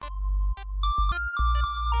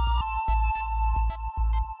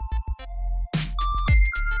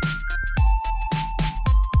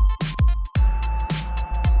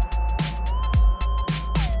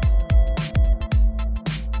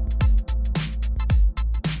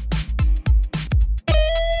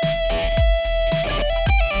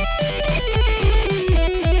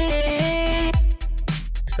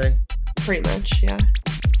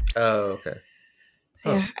okay.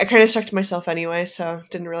 Yeah, I kind of stuck to myself anyway, so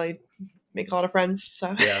didn't really make a lot of friends.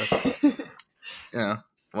 So Yeah. Yeah.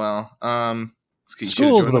 Well, you should have School's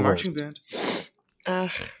joined the the marching worst.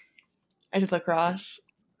 band. I did lacrosse.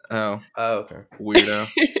 Oh, Oh, okay. weirdo.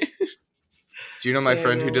 Do you know my Yeah,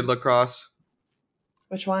 friend who did lacrosse?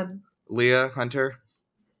 Which one? Leah Hunter?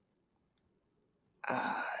 Do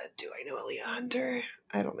I know Aaliyah Hunter?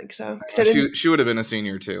 I don't think so. 'Cause I didn't. She would have been a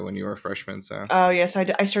senior too when you were a freshman, so. Oh yes, I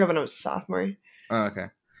started when I was a sophomore. Oh, okay.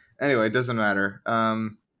 Anyway, it doesn't matter.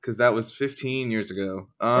 Because that was 15 years ago.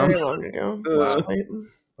 Very long ago. Wow.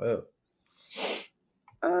 Whoa.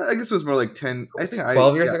 I guess it was more like 10. I think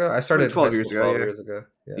 12 years ago? I started 12 high years school ago. 12 Yeah. years ago.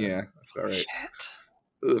 Yeah, that's about right. Shit.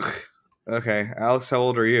 Ugh. Okay, Alex, how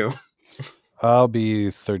old are you? I'll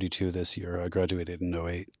be 32 this year. I graduated in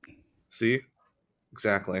 08. See?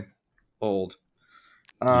 Exactly. Old.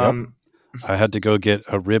 Yep. I had to go get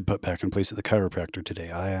a rib put back in place at the chiropractor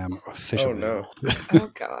today. I am officially no. old.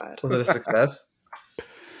 Oh God. Was it a success?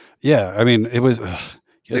 Yeah, I mean, it was They found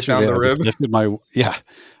yesterday. the rib?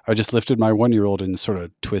 I just lifted my 1-year-old and sort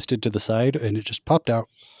of twisted to the side, and it just popped out.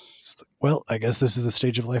 It's like, well, I guess this is the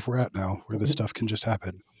stage of life we're at now, where this stuff can just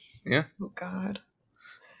happen. Yeah. Oh God.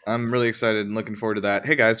 I'm really excited and looking forward to that.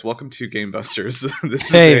 Hey guys, welcome to Game Busters.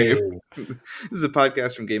 This is a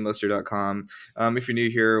podcast from GameBuster.com. If you're new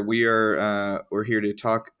here, we're here to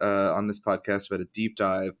talk on this podcast about a deep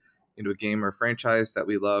dive into a game or franchise that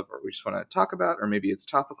we love, or we just want to talk about, or maybe it's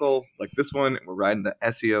topical like this one. We're riding the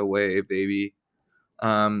SEO wave, baby.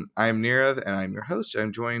 I'm Nirav, and I'm your host.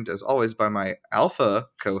 I'm joined, as always, by my alpha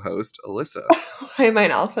co-host, Alyssa. Why am I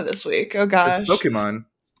an alpha this week? Oh gosh. Pokemon.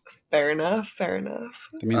 Fair enough. Fair enough.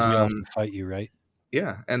 That means we all have to fight you, right?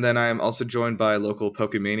 Yeah, and then I am also joined by local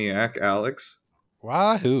Pokemaniac, Alex.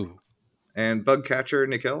 Wahoo! And bug catcher,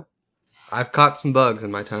 Nikhil. I've caught some bugs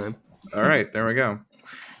in my time. All right, there we go.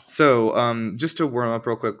 So, just to warm up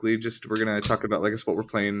real quickly, we're gonna talk about, I guess, what we're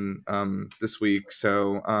playing this week.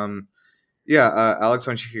 So, Alex,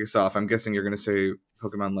 why don't you kick us off? I'm guessing you're gonna say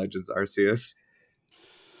Pokemon Legends Arceus.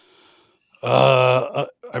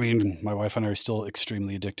 I mean, my wife and I are still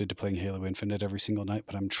extremely addicted to playing Halo Infinite every single night,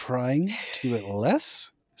 but I'm trying to do it less.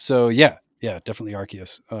 So yeah, definitely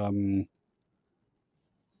Arceus.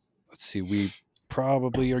 Let's see, we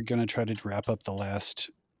probably are going to try to wrap up the last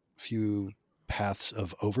few paths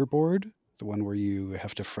of Overboard, the one where you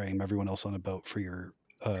have to frame everyone else on a boat for your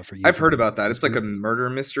for you. I've heard about that. It's like a murder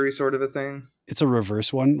mystery sort of a thing. It's a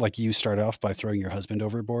reverse one. Like you start off by throwing your husband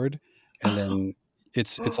overboard, and then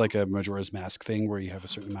it's like a Majora's Mask thing where you have a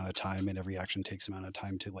certain amount of time, and every action takes amount of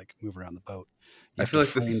time to like move around the boat. I feel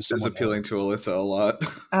like this is appealing to Alyssa a lot.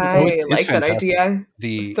 I like that idea.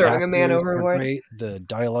 The throwing a man actors are overboard. great. The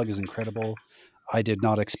dialogue is incredible. I did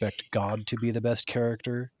not expect God to be the best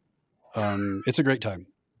character. It's a great time.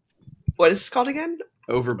 What is this called again?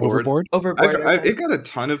 Overboard. Okay. It got a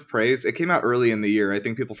ton of praise. It came out early in the year. I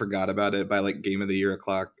think people forgot about it by like Game of the Year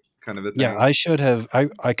o'clock kind of a thing. Yeah, I should have.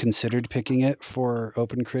 I considered picking it for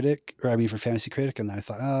Open Critic, for Fantasy Critic, and then I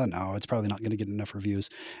thought, oh no, it's probably not going to get enough reviews.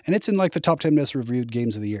 And it's in like the top 10 best reviewed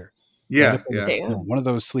games of the year. Yeah, right? yeah. You know, one of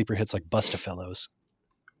those sleeper hits like Bustafellows.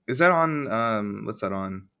 Is that on? What's that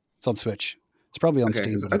on? It's on Switch. It's probably on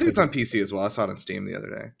Steam. I think it's on PC as well. I saw it on Steam the other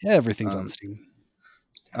day. Yeah, everything's on Steam.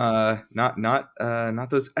 Not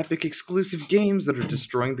those epic exclusive games that are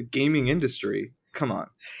destroying the gaming industry. Come on.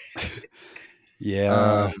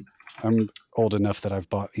 Yeah, I'm old enough that I've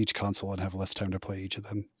bought each console and have less time to play each of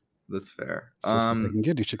them. That's fair. So I can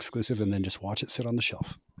get each exclusive and then just watch it sit on the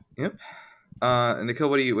shelf. Yep. Nikhil,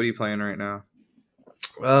 what are you playing right now?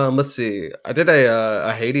 Let's see. I did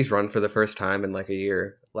a Hades run for the first time in like a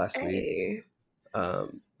year last week.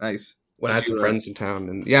 Nice. When I had some friends in town,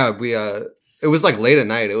 and yeah, we it was like late at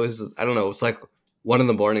night. It was, I don't know, it was like 1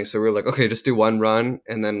 a.m. So we were like, okay, just do one run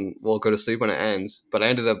and then we'll go to sleep when it ends. But I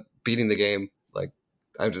ended up beating the game. Like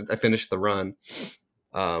I finished the run.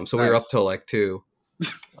 So we were up till like 2.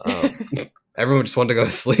 Everyone just wanted to go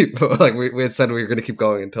to sleep. Like we had said we were going to keep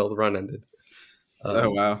going until the run ended.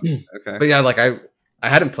 Oh wow. Okay. But yeah, like I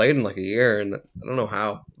hadn't played in like a year, and I don't know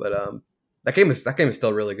how, but that game is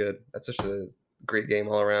still really good. That's such a great game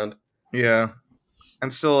all around. Yeah.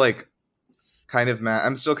 I'm still like kind of mad.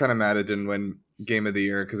 I'm still kind of mad it didn't win Game of the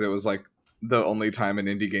Year because it was like the only time an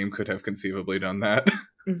indie game could have conceivably done that.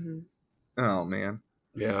 Mm-hmm. Oh man.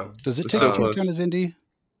 Yeah. Does it It's Takes so Two close. count as indie?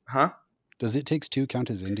 Huh? Does It Takes Two count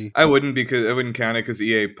as indie? I wouldn't count it because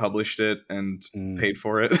EA published it and paid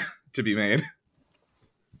for it to be made.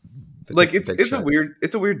 Like it's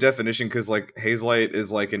a weird definition because like Hazelight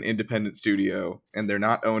is like an independent studio and they're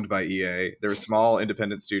not owned by EA. They're a small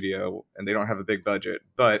independent studio and they don't have a big budget,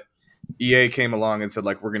 but EA came along and said,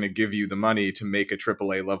 like, we're going to give you the money to make a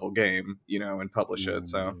AAA level game, you know, and publish it.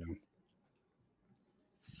 So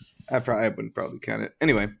I wouldn't probably count it.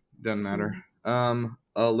 Anyway, doesn't matter.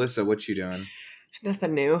 Alyssa, what you doing?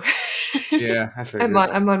 Nothing new. Yeah, I figured.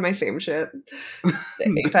 I'm on my same shit.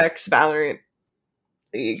 Apex, Valorant,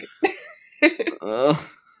 League.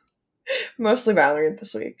 Mostly Valorant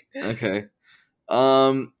this week. Okay.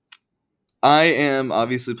 I am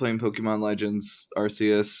obviously playing Pokemon Legends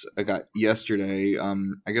Arceus. I got yesterday.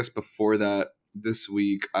 I guess before that, this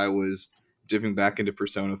week, I was dipping back into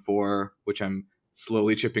Persona 4, which I'm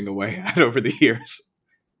slowly chipping away at over the years.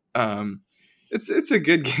 It's a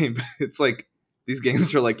good game, but it's like these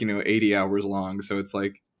games are like, 80 hours long, so it's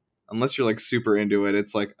like unless you're like super into it,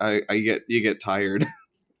 it's like you get tired.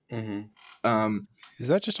 Mm-hmm. Is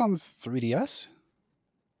that just on the 3DS?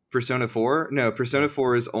 Persona 4? No, Persona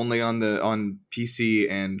 4 is only on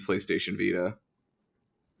PC and PlayStation Vita.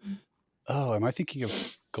 Oh, am I thinking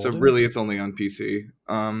of Golden? So really it's only on PC.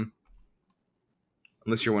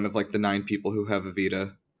 Unless you're one of like the 9 people who have a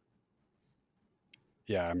Vita.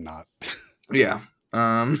 Yeah, I'm not. Yeah.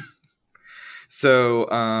 Yeah,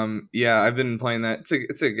 I've been playing that.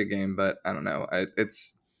 It's a good game, but I don't know.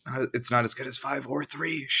 It's not as good as 5 or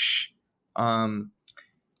 3. Shh.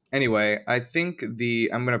 Anyway, I think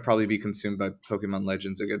I'm gonna probably be consumed by Pokemon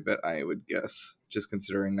Legends a good bit, I would guess, just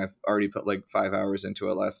considering I've already put like 5 hours into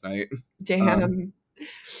it last night. Damn.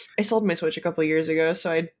 I sold my Switch a couple years ago,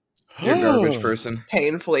 so You're a garbage person.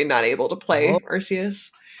 painfully not able to play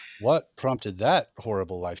Arceus. What prompted that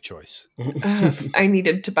horrible life choice? I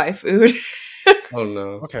needed to buy food. Oh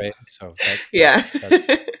no. Okay, so Yeah.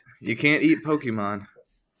 You can't eat Pokemon.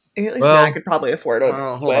 At least Well- now I could probably afford a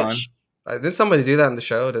Hold on. Switch. Didn't somebody do that in the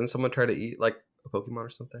show? Didn't someone try to eat like a Pokemon or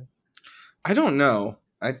something? I don't know.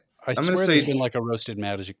 I gonna swear say- there's been like a roasted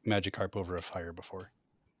Magikarp over a fire before.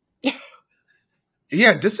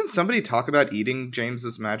 Yeah, doesn't somebody talk about eating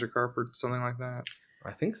James's Magikarp or something like that?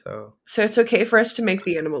 I think so. So it's okay for us to make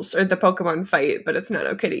the animals or the Pokemon fight, but it's not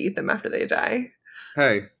okay to eat them after they die.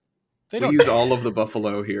 Hey, They we don't. use all of the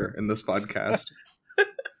buffalo here in this podcast.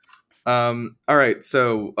 All right,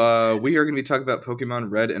 so we are going to be talking about Pokemon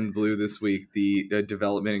Red and Blue this week, the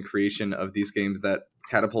development and creation of these games that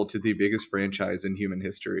catapulted the biggest franchise in human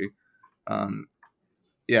history.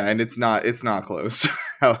 Yeah, and it's not close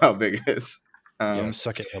how big it is. Yeah,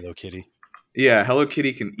 suck it, Hello Kitty. Yeah, Hello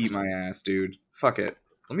Kitty can eat my ass, dude. Fuck it.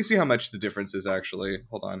 Let me see how much the difference is actually.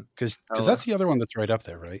 Hold on. Because that's the other one that's right up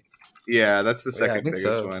there, right? Yeah, that's the Yeah, I second think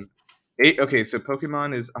biggest so. one. Okay, so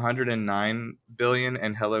Pokemon is 109 billion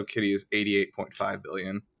and Hello Kitty is 88.5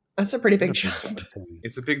 billion. That's a pretty big What a jump. bizarre thing.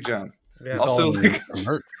 It's a big jump. Yeah. It's Also, all in like- the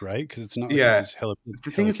merch, right? Because it's not like Yeah. there's Hello The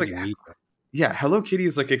thing is, like, Kitty meat. Yeah, Hello Kitty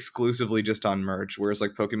is like exclusively just on merch, whereas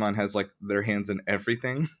like Pokemon has like their hands in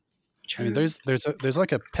everything. I mean, there's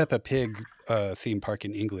like a Peppa Pig theme park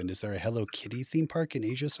in England. Is there a Hello Kitty theme park in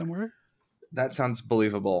Asia somewhere? That sounds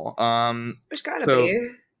believable. There's gotta so- be.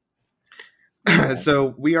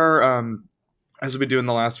 So we are as we've been doing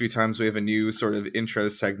the last few times, we have a new sort of intro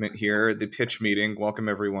segment here, the pitch meeting. Welcome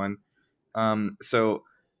everyone. Alyssa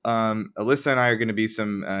and I are going to be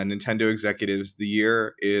some Nintendo executives. The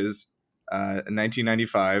year is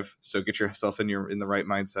 1995, so get yourself in the right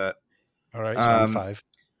mindset. All right, so I'm 5.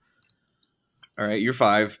 All right, you're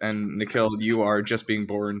 5, and Nikhil, you are just being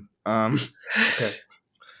born. Okay.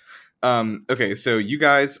 Okay, so you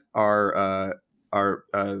guys are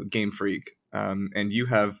Game Freak, and you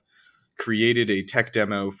have created a tech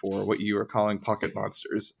demo for what you are calling Pocket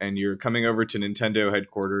Monsters, and you're coming over to Nintendo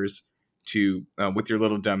headquarters to with your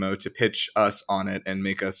little demo to pitch us on it and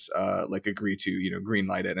make us like agree to green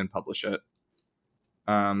light it and publish it.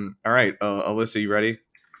 All right, Alyssa, you ready?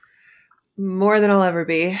 More than I'll ever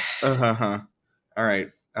be. All right,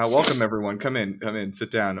 welcome everyone. Come in,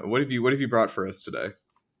 sit down. What have you brought for us today?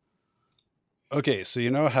 Okay, so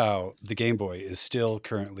you know how the Game Boy is still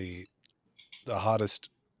currently the hottest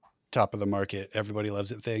top of the market, everybody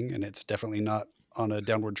loves it thing, and it's definitely not on a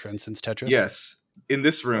downward trend since Tetris? Yes. In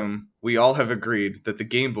this room, we all have agreed that the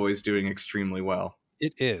Game Boy is doing extremely well.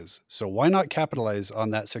 It is. So why not capitalize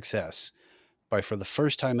on that success by, for the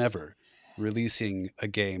first time ever, releasing a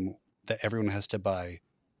game that everyone has to buy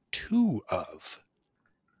 2 of?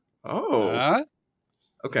 Oh.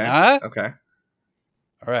 Okay. Huh? Okay.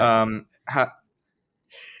 All right.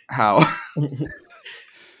 How?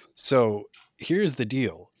 So here's the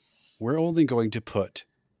deal. We're only going to put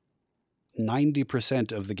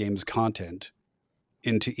 90% of the game's content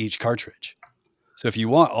into each cartridge. So if you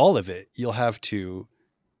want all of it, you'll have to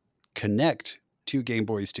connect 2 Game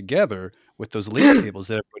Boys together with those link cables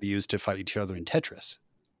that everybody used to fight each other in Tetris.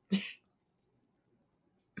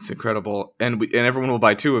 It's incredible, and everyone will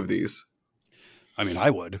buy 2 of these. I mean, I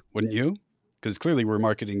would, wouldn't you? Because clearly we're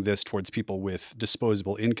marketing this towards people with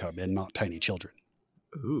disposable income and not tiny children.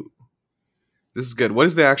 Ooh, this is good. What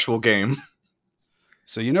is the actual game?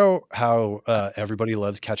 So you know how everybody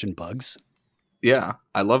loves catching bugs? Yeah,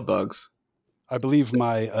 I love bugs. I believe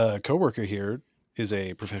my coworker here is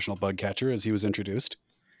a professional bug catcher, as he was introduced.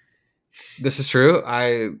 This is true.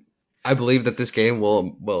 I believe that this game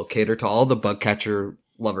will cater to all the bug catcher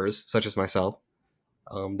lovers, such as myself.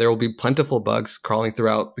 There will be plentiful bugs crawling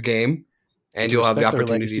throughout the game, and To you'll have the respect their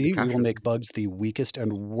opportunity legacy, to capture we will them. make bugs the weakest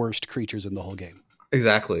and worst creatures in the whole game.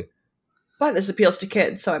 Exactly. But this appeals to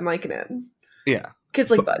kids, so I'm liking it. Yeah, Kids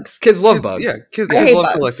like bugs. Kids love bugs. Yeah, kids I hate love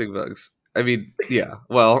bugs. collecting bugs. I mean, yeah.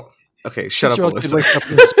 Well, okay, shut up, 6-year-old kid Alyssa. wakes up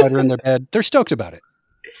with a spider in their bed. They're stoked about it.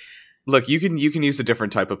 Look, you can use a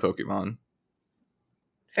different type of Pokemon.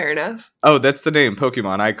 Fair enough. Oh, that's the name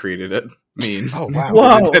Pokemon. I created it. Mean. Oh, wow.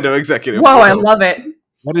 Whoa. Nintendo executive. Whoa, I love it.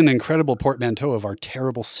 What an incredible portmanteau of our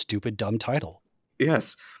terrible, stupid, dumb title.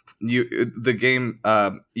 Yes, the game.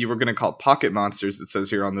 You were going to call it Pocket Monsters. It says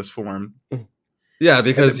here on this form. Yeah,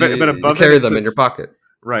 because But you above carry it them in says- your pocket.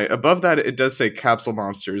 Right above that, it does say Capsule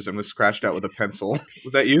Monsters and was scratched out with a pencil.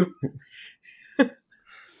 Was that you?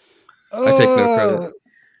 I take no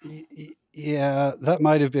credit. Yeah, that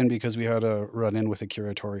might have been because we had a run-in with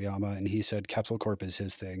Akira Toriyama, and he said Capsule Corp is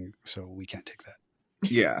his thing, so we can't take that.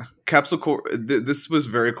 Yeah, Capsule Core. This was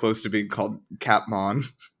very close to being called Capmon,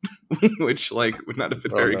 which would not have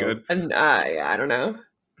been Oh, very no. good. And yeah, I don't know.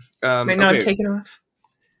 Might not Okay, have taken off.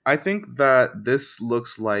 I think that this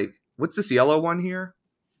looks like what's this yellow one here?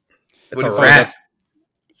 It's What a is rat.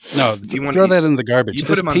 that? No, You want- throw that in the garbage. you put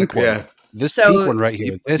This him on the- pink one. Yeah. This So- pink one right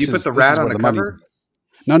here. This you put is, the this rat is on where the money- cover?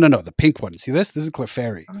 No, the pink one. See this? This is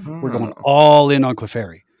Clefairy. We're going Oh. all in on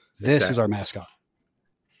Clefairy. This Exactly. is our mascot.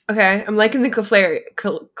 Okay, I'm liking the Clefairy.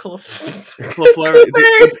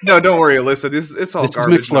 Clefairy. No, don't worry, Alyssa. It's all This is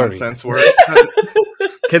garbage McFlurry. nonsense words.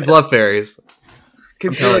 Kids love fairies.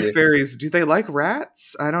 Kids telling like you. fairies. Do they like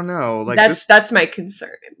rats? I don't know. Like That's my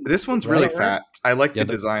concern. this one's really Right. fat. I like Yeah,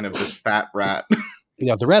 the design of this fat rat.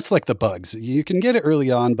 Yeah, the rat's like the bugs. You can get it early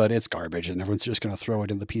on, but it's garbage, and everyone's just going to throw it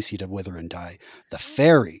in the PC to wither and die. The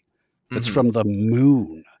fairy that's Mhm. from the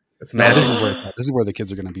moon. It's Now, magic. this is where this is where the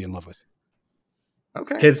kids are going to be in love with.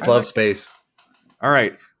 Okay. Kids I love like- space. All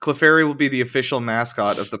right. Clefairy will be the official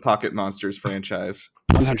mascot of the Pocket Monsters franchise.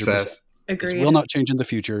 100%. Success. This Agreed. will not change in the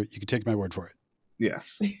future. You can take my word for it.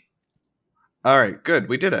 Yes. All right, good.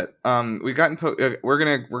 We did it. We're gonna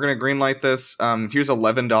greenlight this. Here's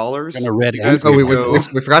 $11. Gonna red You guys and Oh, can we go-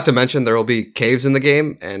 forgot to mention there will be caves in the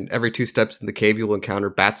game, and every 2 steps in the cave you will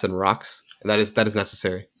encounter bats and rocks, and that is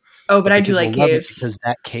necessary. Oh, but I the do kids like will love it caves. because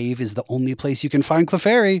that cave is the only place you can find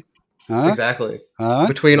Clefairy. Huh? Exactly. Huh?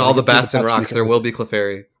 Between all the Gotta get through bats and to rocks, make it there worth will it. be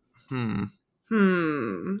Clefairy.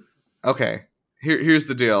 Okay. Here's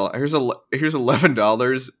the deal. Here's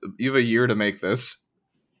 $11. You have a year to make this.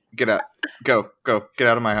 Get out. Go. Get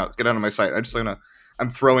out of my house. Get out of my sight. I'm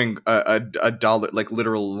throwing a dollar, like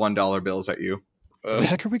literal $1 bills at you. What the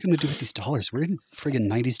heck are we going to do with these dollars? We're in friggin'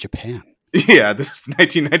 90s Japan. Yeah, this is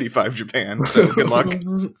 1995 Japan. So good luck.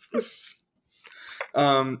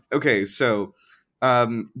 Okay, so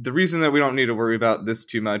the reason that we don't need to worry about this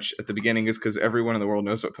too much at the beginning is because everyone in the world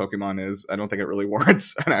knows what Pokemon is. I don't think it really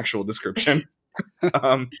warrants an actual description. Wait,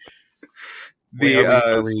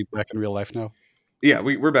 are we back in real life now? Yeah,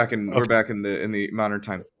 we're back in Okay. in the modern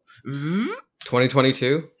time.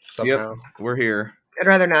 2022? Somehow. We're here. I'd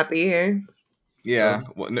rather not be here. Yeah,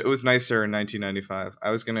 well, it was nicer in 1995. I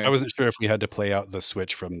wasn't sure if we had to play out the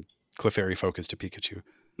switch from Clefairy Focus to Pikachu.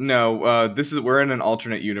 No, we're in an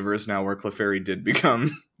alternate universe now where Clefairy did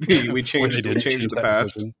become we changed They didn't change the that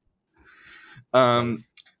past. decision.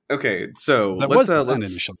 Okay, so That was the plan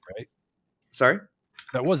let's initially, right? sorry.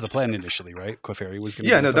 That was the plan initially, right? Clefairy was going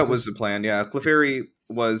to Yeah, no, that was the plan. Yeah, Clefairy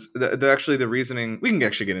was the reasoning. We can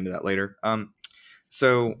actually get into that later. Yeah,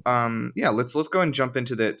 let's go and jump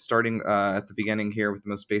into that. Starting at the beginning here with the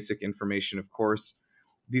most basic information. Of course,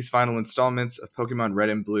 these final installments of Pokemon Red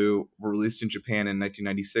and Blue were released in Japan in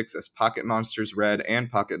 1996 as Pocket Monsters Red and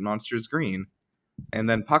Pocket Monsters Green, and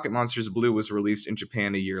then Pocket Monsters Blue was released in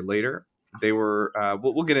Japan a year later. They were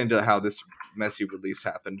we'll get into how this messy release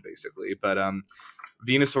happened basically, but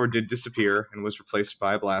Venusaur did disappear and was replaced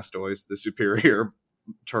by Blastoise, the superior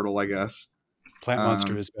turtle, I guess. Plant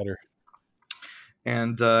Monster is better.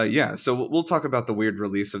 And so we'll talk about the weird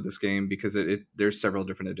release of this game because there's several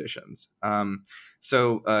different editions.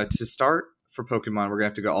 To start for Pokemon, we're gonna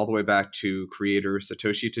have to go all the way back to creator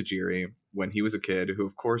Satoshi Tajiri when he was a kid, who,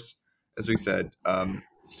 of course, as we said,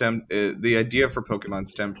 the idea for Pokemon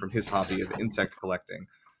stemmed from his hobby of insect collecting.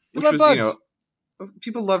 which love was bugs.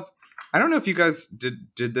 people love. I don't know if you guys did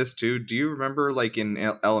this too. Do you remember like in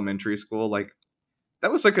elementary school, like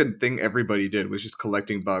that was like a thing everybody did, was just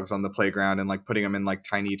collecting bugs on the playground and like putting them in like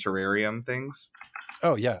tiny terrarium things.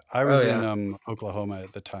 Oh yeah, I was yeah. in Oklahoma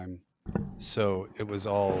at the time, so it was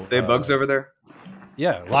all They have bugs over there.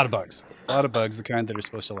 Yeah, a lot of bugs. The kind that are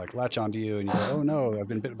supposed to like latch onto you, and you go, "Oh no, I've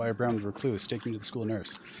been bitten by a brown recluse. Take me to the school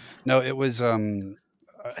nurse." No, it was.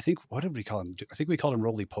 I think, what did we call them? I think we called them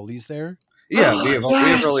roly polies there. Yeah, we have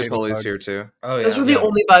Yes. roly polies here too. Oh yeah. Those were the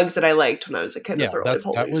only bugs that I liked when I was a kid. Yeah, Was the roly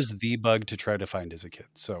that polies. was the bug to try to find as a kid.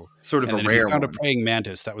 So Sort of and a then if you rare found one. a praying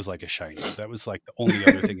mantis, that was like a shiny. That was like the only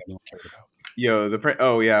other thing anyone cared about. Yo,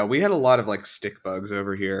 oh yeah, we had a lot of like stick bugs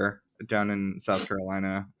over here down in South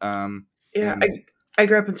Carolina. Yeah, and- I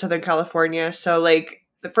grew up in Southern California, so like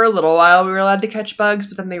for a little while we were allowed to catch bugs,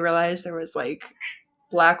 but then they realized there was like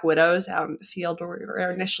black widows out in the field where we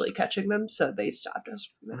were initially catching them, so they stopped us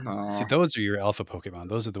from that. Aw. See, those are your alpha Pokemon.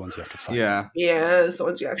 Those are the ones you have to find. Yeah. Yeah, those are the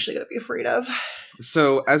ones you're actually gonna be afraid of.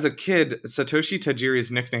 So as a kid, Satoshi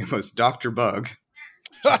Tajiri's nickname was Dr. Bug,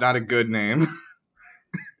 which is not a good name.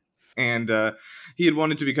 And he had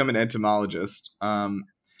wanted to become an entomologist.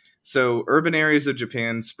 So urban areas of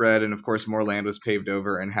Japan spread, and of course more land was paved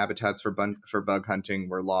over, and habitats for bug hunting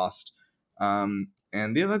were lost.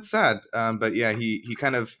 And yeah, that's sad. But yeah, he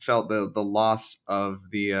kind of felt the loss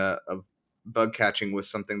of the of bug catching was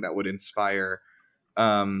something that would inspire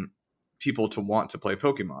people to want to play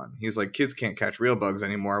Pokemon. He's like, kids can't catch real bugs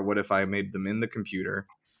anymore. What if I made them in the computer?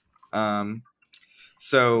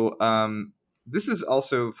 This is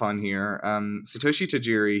also fun here. Satoshi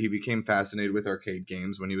Tajiri, he became fascinated with arcade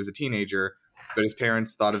games when he was a teenager, but his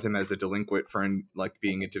parents thought of him as a delinquent for like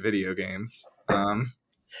being into video games.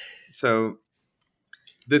 So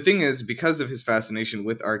the thing is, because of his fascination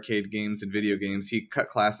with arcade games and video games, he cut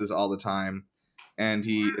classes all the time, and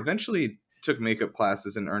he eventually took makeup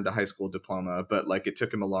classes and earned a high school diploma, but like it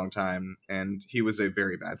took him a long time, and he was a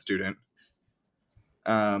very bad student.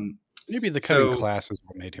 Maybe the cutting class is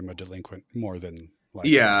what made him a delinquent more than like.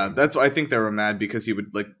 Yeah, that's why I think they were mad, because he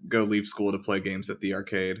would like go leave school to play games at the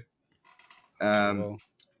arcade. Well,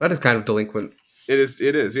 That is kind of delinquent. It is,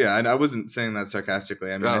 yeah. And I wasn't saying that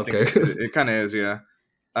sarcastically. I mean, I think it kind of is, yeah.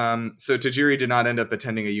 So Tajiri did not end up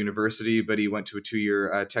attending a university, but he went to a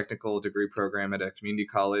 2-year technical degree program at a community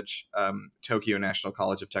college, Tokyo National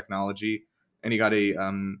College of Technology, and he got a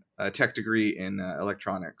tech degree in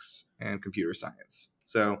electronics and computer science.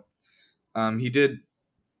 So he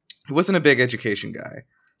wasn't a big education guy.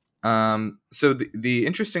 So the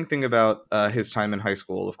interesting thing about his time in high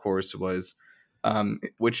school, of course, was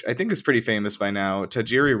which I think is pretty famous by now.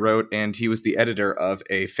 Tajiri wrote, and he was the editor of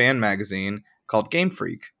a fan magazine called Game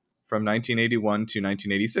Freak from 1981 to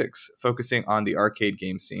 1986, focusing on the arcade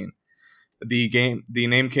game scene. The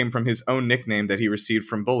name came from his own nickname that he received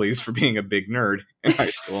from bullies for being a big nerd in high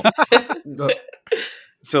school.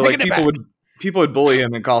 So like people would bully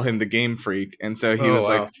him and call him the Game Freak, and so he was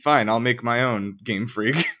like, fine, I'll make my own Game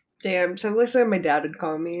Freak. Damn, sounds like something my dad would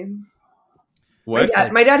call me. What?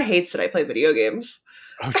 My dad hates that I play video games.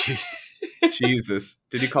 oh jeez. Jesus.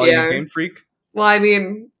 Did he call you Game Freak? Well, I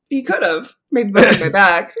mean, he could have. Maybe behind my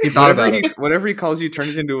back. He thought about it. Whatever he calls you, turn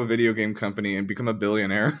it into a video game company and become a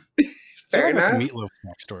billionaire. Fair That's enough. Meatloaf's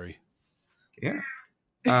backstory. Yeah.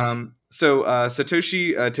 So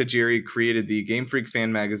Satoshi Tajiri created the Game Freak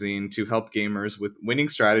fan magazine to help gamers with winning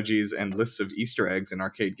strategies and lists of Easter eggs in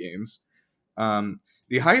arcade games.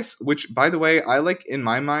 The highest, which by the way, I like in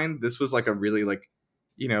my mind, this was like a really like,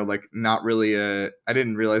 like not really I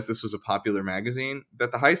didn't realize this was a popular magazine,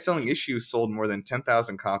 but the highest selling issue sold more than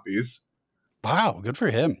 10,000 copies. Wow, good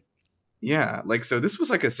for him. Yeah, like so this was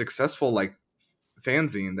like a successful like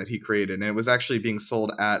fanzine that he created, and it was actually being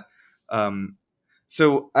sold at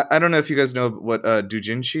so I don't know if you guys know what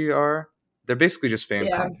doujinshi are. They're basically just fan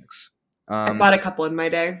comics. I bought a couple in my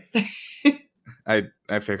day. I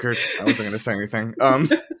figured I wasn't going to say anything.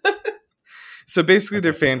 So basically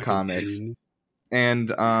they're fan comics, and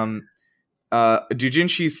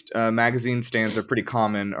doujinshi magazine stands are pretty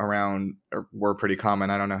common around, or were pretty common.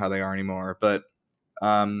 I don't know how they are anymore, but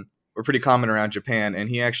were pretty common around Japan, and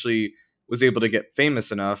he actually was able to get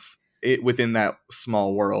famous enough within that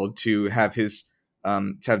small world to have his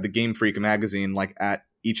to have the Game Freak magazine like at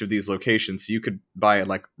each of these locations, so you could buy it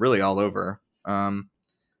like really all over,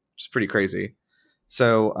 which is pretty crazy.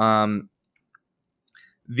 So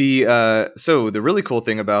the really cool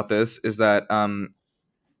thing about this is that Ken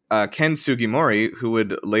Sugimori, who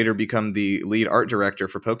would later become the lead art director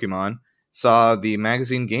for Pokemon, saw the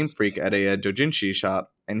magazine Game Freak at a doujinshi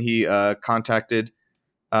shop, and he contacted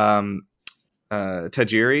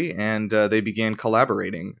Tajiri, and they began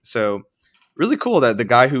collaborating. So really cool that the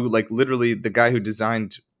guy who literally the guy who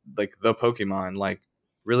designed the Pokemon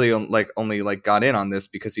really only got in on this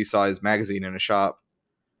because he saw his magazine in a shop.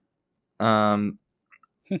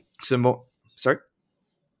 So more. Sorry.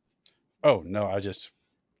 Oh no, I just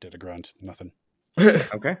did a grunt. Nothing.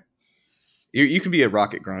 Okay. You can be a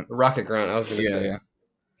rocket grunt. Rocket grunt. I was going to say.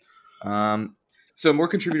 Yeah. So more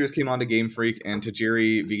contributors came onto Game Freak, and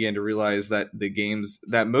Tajiri began to realize that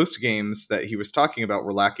most games that he was talking about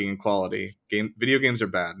were lacking in quality. Video games are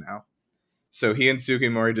bad now. So he and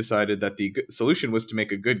Sugimori decided that the solution was to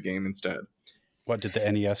make a good game instead. What, did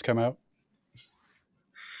the NES come out?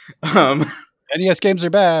 NES games are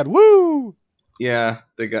bad. Woo! Yeah,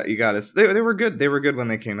 you got us. They were good. They were good when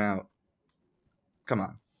they came out. Come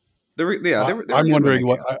on. They were I'm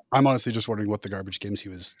wondering I'm honestly just wondering what the garbage games he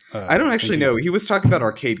was. I don't actually know. He was talking about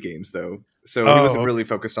arcade games though, so he wasn't really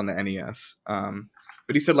focused on the NES.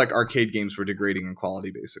 But he said arcade games were degrading in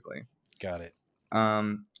quality, basically. Got it.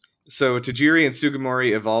 So Tajiri and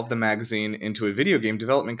Sugimori evolved the magazine into a video game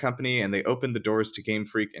development company, and they opened the doors to Game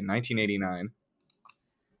Freak in 1989.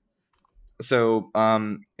 So,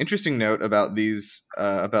 interesting note about this.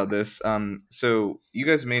 So you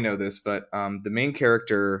guys may know this, but the main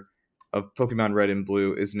character of Pokemon Red and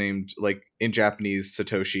Blue is named in Japanese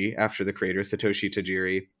Satoshi, after the creator Satoshi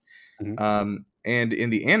Tajiri. Mm-hmm. And in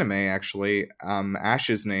the anime, actually,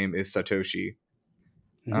 Ash's name is Satoshi.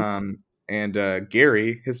 Mm-hmm. And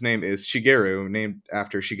Gary, his name is Shigeru, named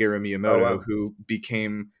after Shigeru Miyamoto, who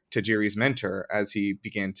became Tajiri's mentor as he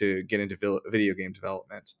began to get into video game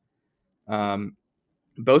development.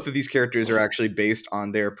 Both of these characters are actually based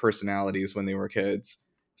on their personalities when they were kids.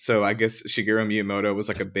 So I guess Shigeru Miyamoto was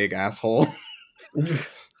a big asshole.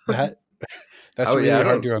 That's really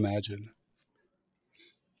hard to imagine.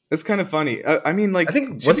 It's kind of funny. I mean, I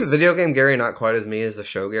think wasn't video game Gary not quite as mean as the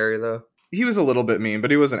show Gary though? He was a little bit mean, but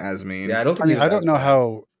he wasn't as mean. Yeah, I don't know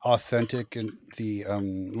how authentic the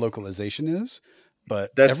localization is,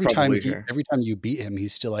 but that's every time you beat him,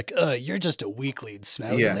 he's still like, you're just a weakling.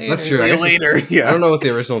 Smell you later. That's true. Later. Yeah. I don't know what the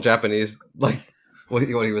original Japanese what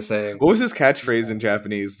he was saying. What was his catchphrase in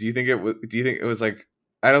Japanese? Do you think it was I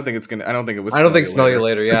don't think it was. I don't think smell you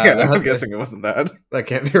later. Yeah, I'm guessing it wasn't that. That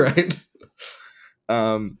can't be right.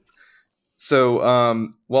 So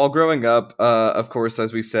while growing up, of course,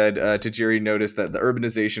 as we said, Tajiri noticed that the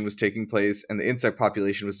urbanization was taking place and the insect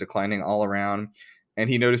population was declining all around. And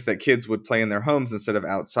he noticed that kids would play in their homes instead of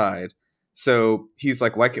outside. So he's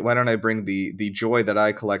like, why don't I bring the joy that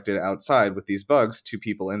I collected outside with these bugs to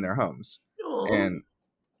people in their homes? Aww.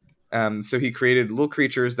 And so he created little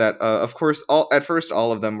creatures that, of course, at first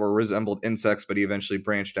all of them resembled insects, but he eventually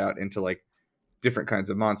branched out into different kinds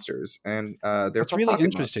of monsters. And that's really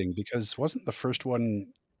interesting monsters. Because wasn't the first one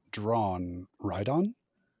drawn Rhydon?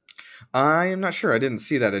 I am not sure. I didn't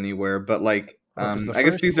see that anywhere, but I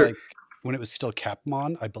guess these are when it was still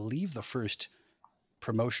Capmon. I believe the first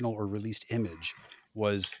promotional or released image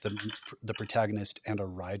was the protagonist and a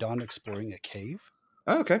Rhydon exploring a cave.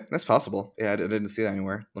 Oh, okay, that's possible. Yeah, I didn't see that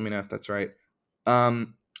anywhere. Let me know if that's right.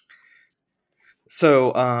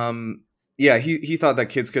 Yeah, he thought that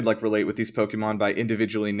kids could relate with these Pokemon by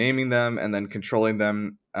individually naming them and then controlling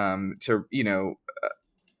them to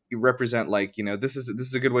represent this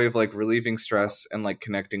is a good way of relieving stress and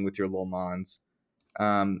connecting with your little mons.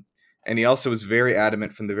 And he also was very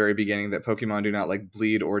adamant from the very beginning that Pokemon do not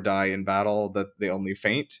bleed or die in battle, that they only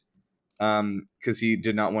faint. Because he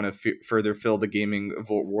did not want to further fill the gaming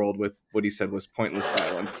world with what he said was pointless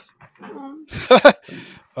violence.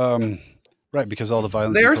 Right, because all the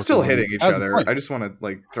violence. They are still hitting each other. I just want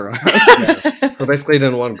to throw out. Yeah. So basically,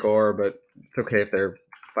 didn't want gore, but it's okay if they're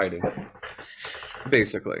fighting.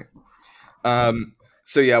 Basically.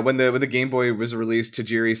 So yeah, when the Game Boy was released,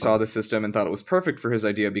 Tajiri saw the system and thought it was perfect for his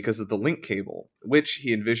idea because of the link cable, which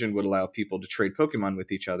he envisioned would allow people to trade Pokemon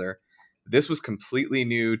with each other. This was completely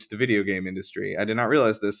new to the video game industry. I did not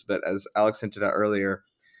realize this, but as Alex hinted at earlier,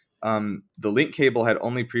 the link cable had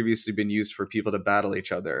only previously been used for people to battle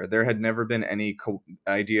each other. There had never been any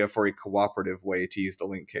idea for a cooperative way to use the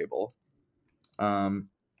link cable. And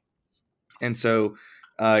so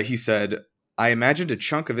he said, I imagined a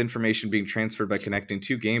chunk of information being transferred by connecting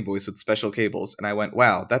two Game Boys with special cables, and I went,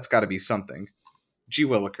 wow, that's got to be something. Gee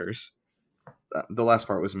willikers. The last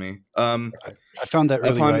part was me. I found that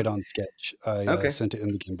really right on sketch. I sent it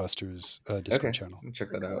in the Game Busters Discord channel. Check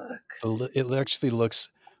that out. It actually looks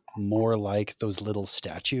more like those little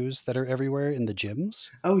statues that are everywhere in the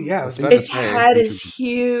gyms. Oh yeah, its head is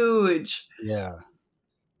huge. Yeah,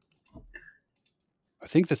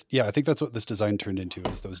 think that's what this design turned into,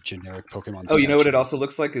 is those generic Pokemon. Oh, you know what it statues. also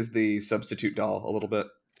looks like is the substitute doll a little bit.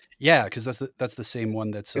 Yeah, because that's the same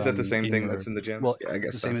one that's Is that the same in thing your, that's in the gyms? well, Yeah, I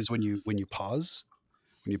guess the so. same as when you pause.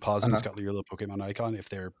 When you pause and it's Uh-huh. got your little Pokemon icon, if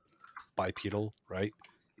they're bipedal, right?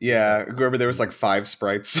 Yeah, remember there was like 5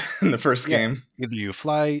 sprites in the first Yeah. game, Either you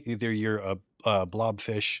fly, either you're a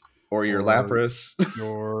blobfish, or your or Lapras.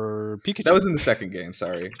 your Pikachu. That was in the second game.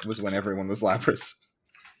 Sorry, it was when everyone was Lapras.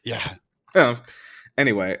 Yeah.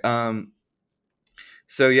 Anyway,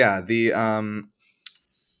 so yeah, the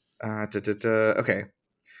okay.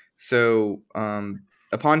 So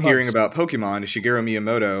upon hearing Bugs. about Pokemon, Shigeru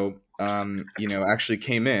Miyamoto, actually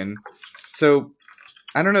came in. So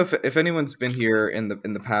I don't know if anyone's been here in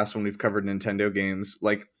the past when we've covered Nintendo games.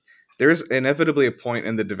 Like, there's inevitably a point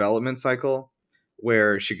in the development cycle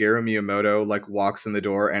where Shigeru Miyamoto like walks in the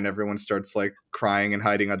door and everyone starts like crying and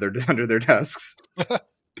hiding under their desks.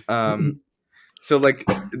 So like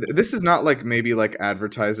this is not like maybe like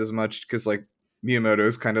advertised as much because like Miyamoto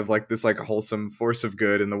is kind of like this like wholesome force of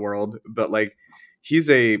good in the world, but like he's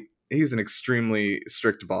an extremely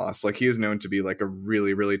strict boss. Like he is known to be like a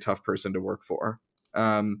really really tough person to work for.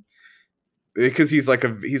 Because he's like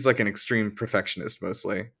an extreme perfectionist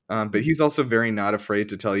mostly. But he's also very not afraid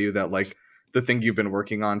to tell you that like the thing you've been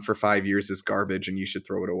working on for 5 years is garbage and you should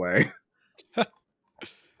throw it away.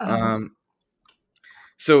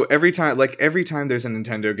 So every time there's a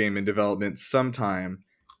Nintendo game in development, sometime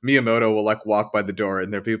Miyamoto will like walk by the door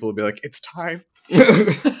and there people will be like, "It's time."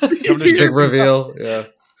 Big reveal. Yeah.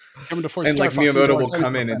 Coming to force And like Star Fox Miyamoto into will our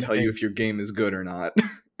come in and kind of tell you thing. if your game is good or not.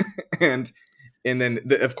 and then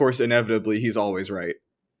of course inevitably he's always right.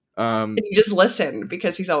 You just listen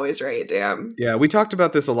because he's always right. Damn. Yeah, we talked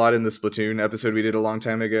about this a lot in the Splatoon episode we did a long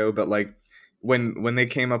time ago, but like when they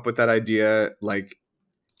came up with that idea, like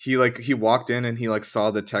he walked in and he like saw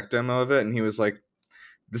the tech demo of it and he was like,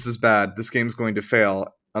 "This is bad. This game's going to fail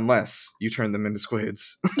unless you turn them into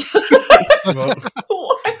squids." What?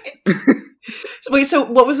 Wait, so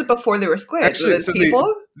what was it before they were squids? Actually, Was it so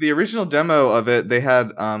people? the original demo of it, they had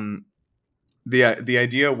the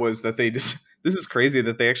idea was that they just this is crazy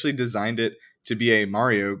that they actually designed it to be a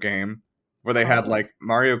Mario game where they had like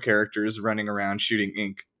Mario characters running around shooting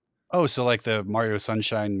ink. Oh, so like the Mario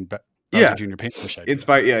Sunshine Bowser Yeah. Jr. Paintbrush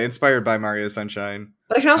idea. Inspired by Mario Sunshine.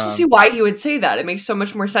 But I can also see why he would say that. It makes so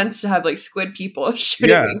much more sense to have like squid people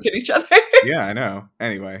shooting Yeah. ink at each other. Yeah, I know.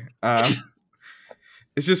 Anyway,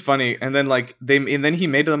 it's just funny. And then like then he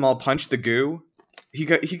made them all punch the goo. He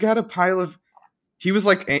got a pile of. He was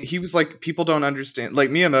like people don't understand. Like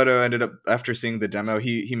Miyamoto ended up after seeing the demo,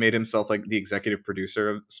 he made himself like the executive producer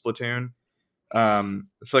of Splatoon.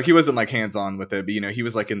 So like he wasn't like hands on with it, but he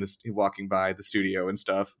was like walking by the studio and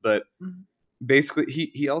stuff. But basically,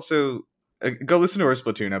 he also go listen to our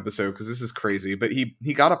Splatoon episode because this is crazy. But he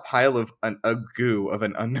got a pile of a goo of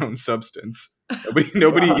an unknown substance.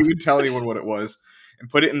 Nobody Wow. he would tell anyone what it was,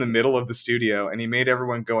 and put it in the middle of the studio, and he made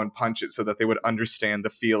everyone go and punch it so that they would understand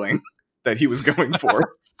the feeling that he was going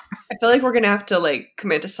for. I feel like we're gonna have to like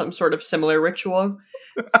commit to some sort of similar ritual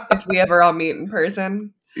if we ever all meet in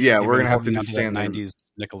person. Yeah, Maybe we're gonna have to holding just onto that stand there. 90s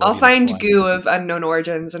Nickelodeon I'll find slime. goo of unknown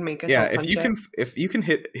origins and make us Yeah, all punch if you can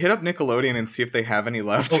hit up Nickelodeon and see if they have any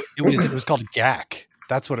left. Oh, it was called GAC.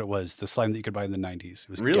 That's what it was. The slime that you could buy in the 90s. It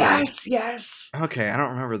was Really? it. Yes. Okay, I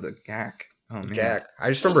don't remember the GAC. Oh man. Jack.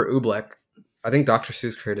 I just remember Oobleck. I think Dr.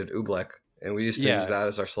 Seuss created Oobleck, and we used to Yeah. use that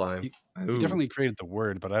as our slime. He Ooh. definitely created the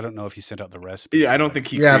word, but I don't know if he sent out the recipe. Yeah, I don't think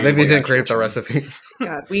he. Yeah, created maybe he the didn't create the actual recipe.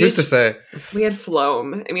 God, we Who's to used say? we had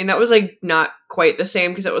Floam. I mean, that was like not quite the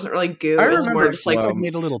same because it wasn't really goo. I It was more remember just like Floam.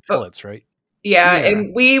 Made a little pellets, right? yeah, Yeah.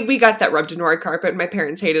 and we got that rubbed into our carpet. And my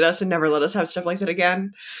parents hated us and never let us have stuff like that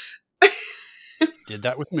again. Did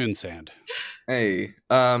that with moon sand. Hey,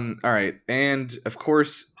 all right, and of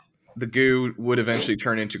course, the goo would eventually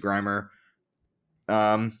turn into Grimer,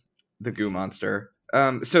 the goo monster. So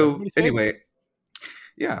Everybody's anyway,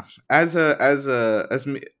 yeah, as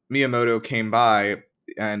Miyamoto came by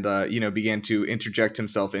and began to interject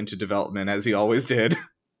himself into development as he always did,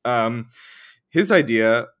 his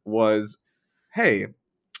idea was, hey,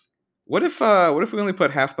 what if we only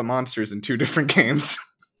put half the monsters in 2 different games?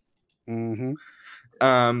 Mm-hmm.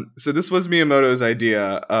 So this was Miyamoto's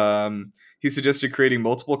idea. He suggested creating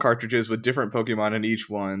multiple cartridges with different Pokemon in each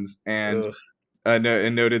ones, and and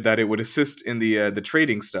noted that it would assist in the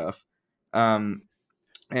trading stuff. And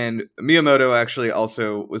Miyamoto actually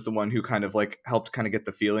also was the one who kind of like helped kind of get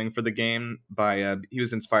the feeling for the game by he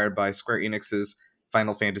was inspired by Square Enix's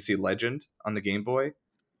Final Fantasy Legend on the Game Boy.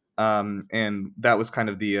 And that was kind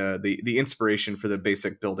of the inspiration for the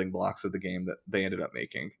basic building blocks of the game that they ended up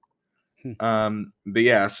making. But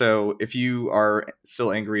yeah, so if you are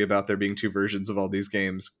still angry about there being 2 versions of all these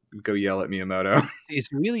games, go yell at Miyamoto.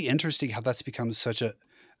 It's really interesting how that's become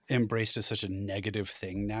embraced as such a negative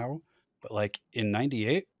thing now. But like in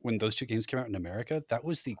 '98, when those 2 games came out in America, that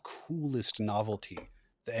was the coolest novelty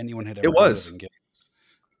that anyone had ever It was. heard of in games.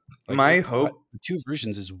 My hope, the 2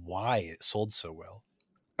 versions is why it sold so well.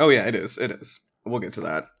 oh yeah, it is. We'll get to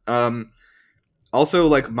that. Also,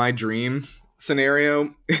 like, my dream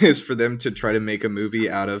scenario is for them to try to make a movie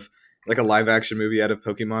out of, like, a live action movie out of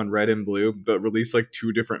Pokemon Red and Blue, but release like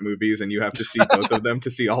 2 different movies, and you have to see both of them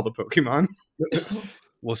to see all the Pokemon.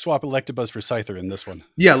 We'll swap Electabuzz for Scyther in this one.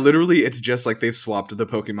 Yeah, literally, it's just like they've swapped the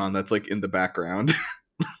Pokemon that's like in the background.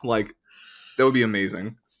 Like, that would be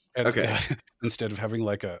amazing. And, Okay. Instead of having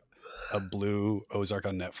like a blue Ozark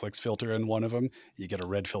on Netflix filter in one of them, you get a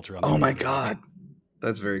red filter on the Oh my other. god,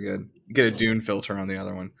 that's very good. You get a Dune filter on the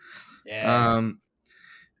other one. Yeah.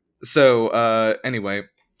 Anyway,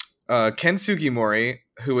 Ken Sugimori,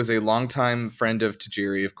 who was a longtime friend of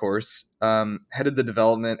Tajiri, of course, headed the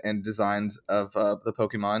development and designs of the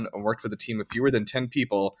Pokemon and worked with a team of fewer than 10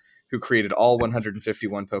 people who created all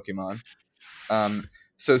 151 Pokemon.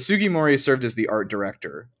 So Sugimori served as the art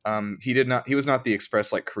director. He was not the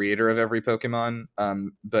express like creator of every Pokemon,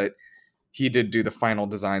 but he did do the final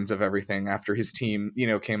designs of everything after his team,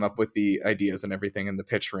 came up with the ideas and everything in the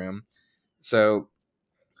pitch room. So,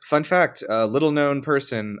 fun fact, little known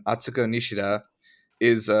person, Atsuko Nishida,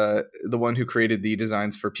 is the one who created the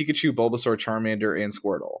designs for Pikachu, Bulbasaur, Charmander, and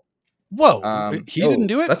Squirtle. Whoa, he didn't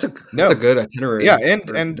do it? That's a good itinerary. Yeah,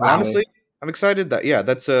 and Wow. honestly, I'm excited that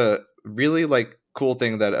that's a really like cool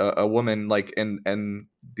thing that a woman like in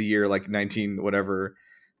the year like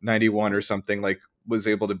 91 or something like was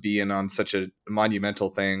able to be in on such a monumental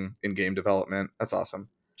thing in game development. That's awesome.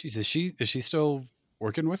 Jeez, is she still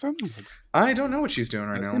working with him? I don't know what she's doing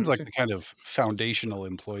right It now. seems like the kind of foundational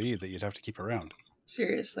employee that you'd have to keep around.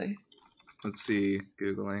 Seriously. Let's see,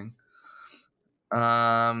 Googling.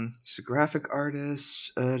 She's a graphic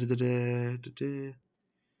artist.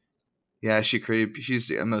 Yeah,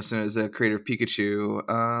 she's most known as a creator of Pikachu.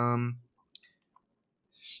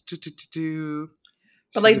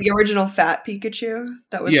 But like the original fat Pikachu,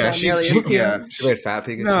 that was not nearly as cute. Yeah. She made Fat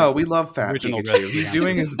Pikachu. No, we love Fat Original Pikachu. Red He's Pikachu.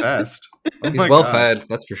 doing his best. Oh He's my well God. fed,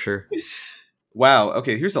 that's for sure. Wow.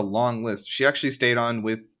 Okay, here's a long list. She actually stayed on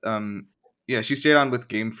with she stayed on with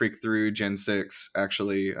Game Freak through Gen 6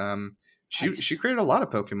 actually. She created a lot of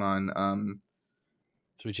Pokemon.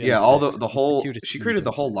 Through Gen Yeah, all 6, the whole cutest she in created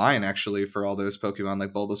the Gen whole 6. line actually for all those Pokemon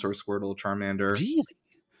like Bulbasaur, Squirtle, Charmander. Really?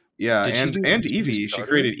 Yeah, Did she and do Eevee. She starters?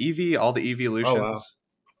 created Eevee, all the Eeveelutions. Oh, wow.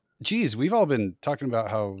 Geez, we've all been talking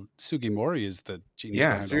about how Sugimori is the genius Yeah,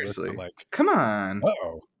 behind seriously. all this, but like, Come on.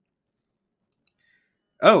 uh-oh.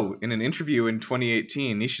 Oh, in an interview in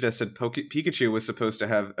 2018, Nishida said Pikachu was supposed to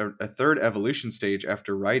have a third evolution stage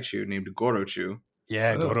after Raichu named Gorochu.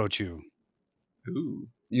 Yeah, Oh. Gorochu. Ooh.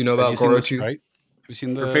 You know Have about you seen the Gorochu? sprite? Have you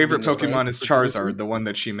seen the Her favorite the sprite Pokemon is for Charizard, Gorochu? the one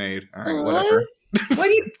that she made. All right, whatever. What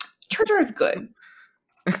do you? Charizard's good.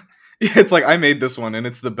 Yeah, it's like I made this one and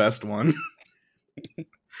it's the best one.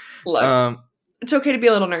 Look, it's okay to be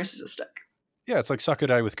a little narcissistic. Yeah, it's like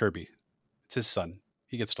Sakurai with Kirby. It's his son.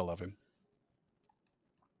 He gets to love him.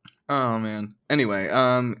 Oh man. Anyway,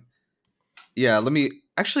 yeah, let me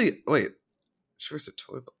actually wait. Where's the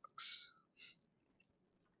toy box?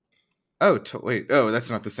 Oh, wait. Oh,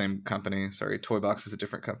 that's not the same company. Sorry, Toy Box is a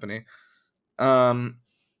different company.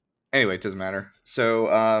 Anyway, it doesn't matter. So,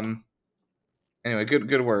 anyway,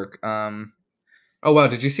 good work. Oh wow,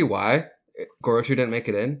 did you see why Gorochu didn't make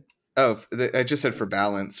it in? Oh, I just said for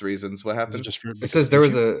balance reasons. What happened? It says there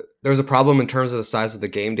was a problem in terms of the size of the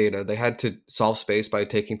game data. They had to solve space by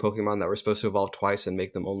taking Pokemon that were supposed to evolve twice and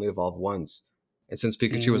make them only evolve once. And since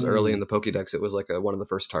Pikachu was early in the Pokédex, it was like one of the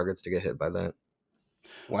first targets to get hit by that.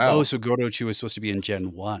 Wow. Oh, so Gorochu was supposed to be in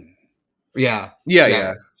Gen 1. Yeah.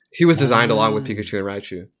 Yeah. He was designed along with Pikachu and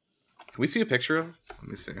Raichu. Can we see a picture of him? Let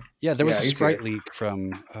me see. Yeah, there was a he's sprite here. leak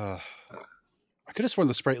from... I could have sworn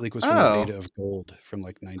the sprite leak was from Oh. the beta of Gold from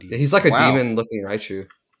like 90. Yeah, he's like a Wow. demon-looking Raichu.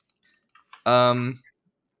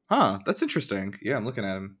 That's interesting. Yeah, I'm looking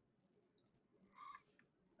at him.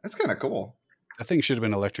 That's kind of cool. That thing should have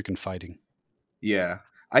been electric and fighting. Yeah.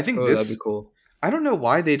 I think Oh, this that'd be cool. I don't know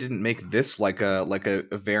why they didn't make this like a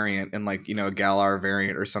variant and like, a Galar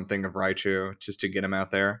variant or something of Raichu just to get him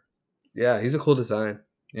out there. Yeah, he's a cool design.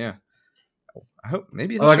 Yeah. I hope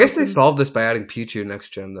maybe. Oh, I guess they solved this by adding Pichu next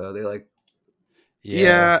gen though. They like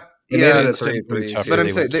Yeah. They made it a instead of 3-3, doing tougher, But I'm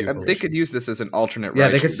they saying went they 2 could use this as an alternate. yeah,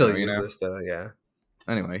 they Raichu, could still though, use this though. Yeah.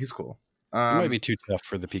 Anyway, he's cool. It might be too tough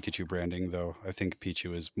for the Pikachu branding, though. I think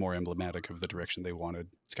Pichu is more emblematic of the direction they wanted.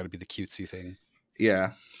 It's got to be the cutesy thing.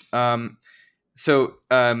 Yeah.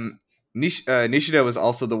 Nishida was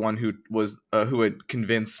also the one who had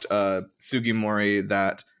convinced Sugimori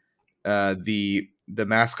that the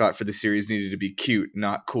mascot for the series needed to be cute,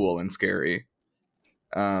 not cool and scary.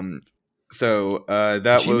 That She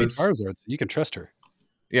made was Charizard, so you can trust her.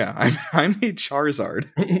 Yeah, I made Charizard.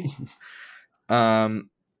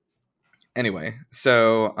 Anyway,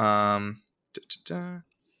 so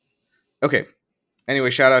okay. Anyway,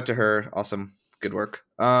 shout out to her. Awesome, good work.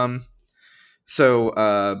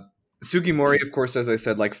 Sugimori, of course, as I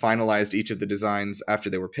said, like finalized each of the designs after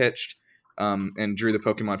they were pitched, and drew the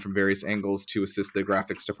Pokemon from various angles to assist the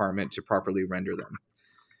graphics department to properly render them.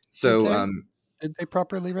 So, did they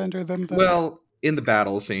properly render them, though? Well, in the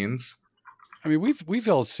battle scenes. I mean, we've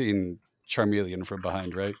all seen Charmeleon from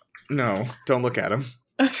behind, right? No, don't look at him.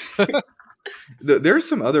 There's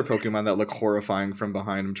some other Pokemon that look horrifying from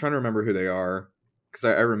behind. I'm trying to remember who they are, because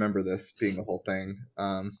I remember this being a whole thing.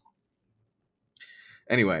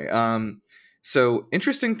 Anyway, so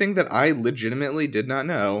interesting thing that I legitimately did not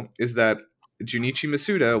know is that Junichi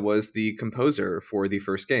Masuda was the composer for the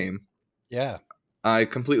first game. Yeah. I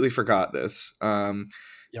completely forgot this. When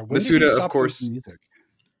Masuda, did he stop of course, doing music?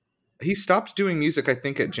 He stopped doing music, I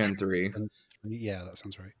think, at Gen 3. Yeah, that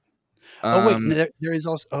sounds right. Wait, there is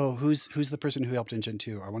also. Oh, who's the person who helped in Gen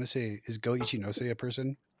 2? I want to say, is Go Ichinose a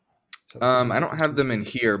person? I don't have them in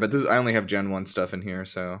here, but I only have Gen 1 stuff in here,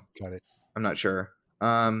 so got it. I'm not sure.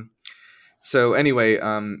 So anyway,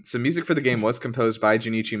 so music for the game was composed by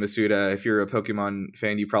Junichi Masuda. If you're a Pokemon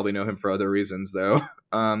fan, you probably know him for other reasons, though.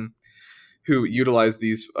 Who utilized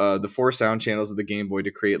these the 4 sound channels of the Game Boy to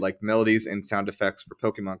create like melodies and sound effects for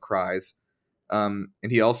Pokemon cries. And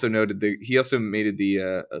he also noted that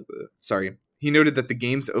the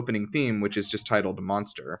game's opening theme, which is just titled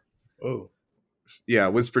Monster. Oh. Yeah,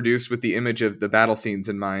 was produced with the image of the battle scenes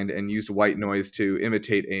in mind and used white noise to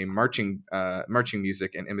imitate a marching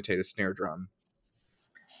music and imitate a snare drum.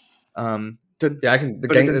 I can.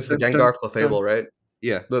 It's the Gengar Clefable, right?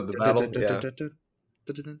 Yeah, the battle. Yeah.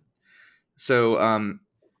 So,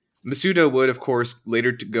 Masuda would, of course,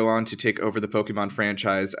 later go on to take over the Pokemon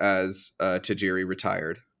franchise as Tajiri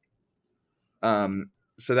retired. Masuda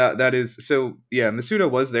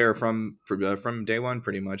was there from day one,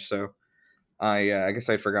 pretty much. So, I guess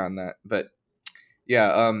I'd forgotten that, but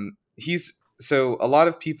yeah, so a lot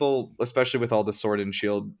of people, especially with all the Sword and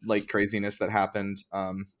Shield like craziness that happened,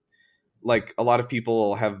 like a lot of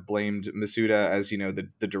people have blamed Masuda as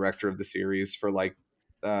the director of the series for like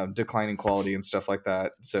declining quality and stuff like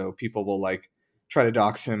that. So people will like try to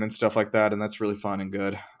dox him and stuff like that, and that's really fun and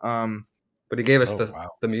good. But he gave us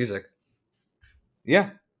the music.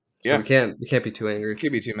 Yeah. So we can't be too angry.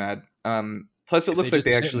 Can't be too mad. Plus, it looks like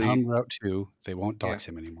they actually on Route 2. They won't dox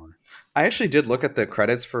him anymore. I actually did look at the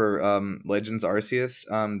credits for Legends Arceus.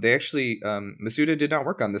 They actually Masuda did not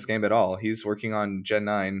work on this game at all. He's working on Gen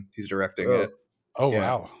 9. He's directing it. Oh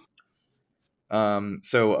wow.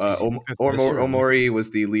 Omori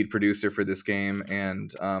was the lead producer for this game,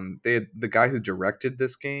 and the guy who directed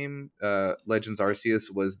this game, Legends Arceus,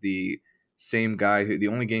 was the same guy who the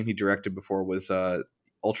only game he directed before was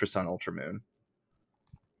Ultra Sun, Ultra Moon.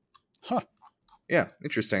 Huh. Yeah,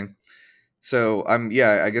 interesting. So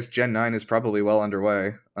I guess Gen 9 is probably well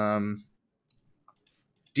underway. Do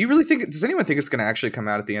you really think? Does anyone think it's going to actually come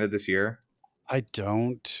out at the end of this year? I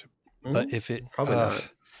don't. But if it probably not.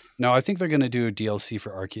 No, I think they're going to do a DLC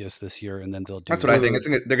for Arceus this year, and then they'll do. That's what I think.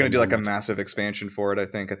 They're going to do like a massive expansion for it. I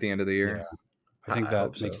think at the end of the year. Yeah. I think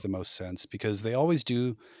that makes the most sense because they always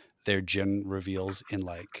do their gen reveals in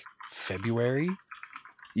like February.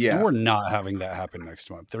 Yeah, and we're not having that happen next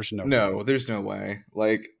month. There's no way. There's no way.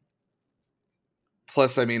 Like,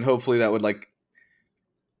 plus, I mean, hopefully that would like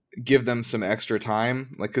give them some extra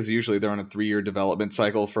time, like because usually they're on a 3-year development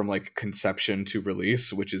cycle from like conception to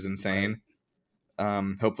release, which is insane.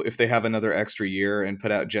 Right. Hopefully, if they have another extra year and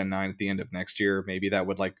put out Gen 9 at the end of next year, maybe that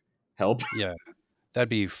would like help. Yeah, that'd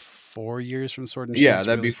be 4 years from Sword and Shield. Yeah,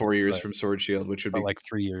 that'd be 4 years from Sword Shield, which would be like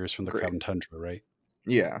 3 years from the Crown Tundra, right?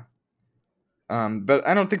 Yeah. But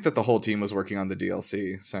I don't think that the whole team was working on the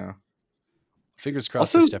DLC, so fingers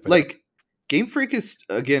crossed. Also, like Game Freak is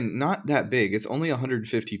again not that big. It's only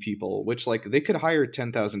 150 people, which like they could hire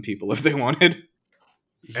 10,000 people if they wanted.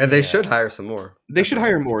 And they should hire some more. They should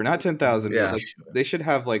hire more, not 10,000. Yeah, like, they should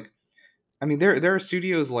have like. I mean, there are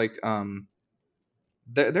studios like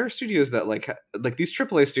there are studios that like these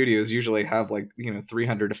AAA studios usually have like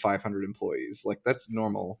 300 to 500 employees. Like that's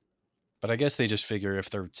normal. But I guess they just figure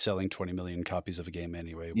if they're selling 20 million copies of a game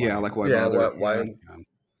anyway. Why bother? Why?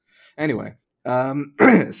 Anyway,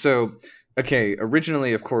 so okay,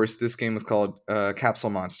 originally, of course, this game was called Capsule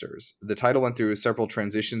Monsters. The title went through several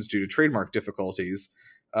transitions due to trademark difficulties.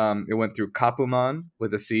 It went through Kapumon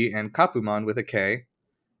with a C and Kapumon with a K,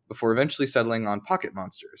 before eventually settling on Pocket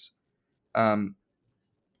Monsters.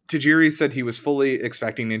 Tajiri said he was fully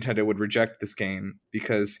expecting Nintendo would reject this game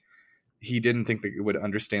because he didn't think that it would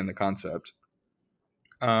understand the concept.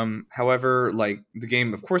 However, like, the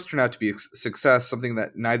game, of course, turned out to be a success, something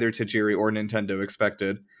that neither Tajiri or Nintendo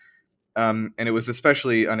expected. And it was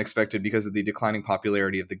especially unexpected because of the declining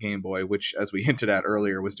popularity of the Game Boy, which, as we hinted at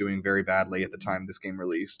earlier, was doing very badly at the time this game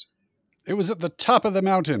released. It was at the top of the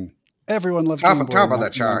mountain. Everyone loved Top Game of Boy top in of the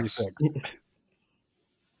charts. 1996.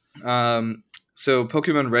 So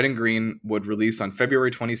Pokemon Red and Green would release on February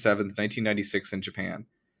 27th, 1996 in Japan.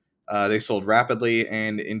 They sold rapidly,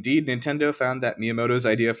 and indeed, Nintendo found that Miyamoto's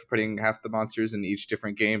idea for putting half the monsters in each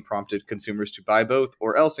different game prompted consumers to buy both,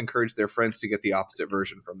 or else encourage their friends to get the opposite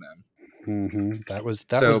version from them. Mm-hmm. That was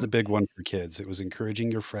So- the big one for kids. It was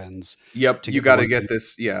encouraging your friends. Yep, To you get got to one get thing.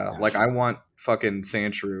 this. Yeah, Yeah. like I want fucking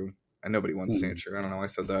Sandshrew, and nobody wants Hmm. Sandshrew. I don't know why I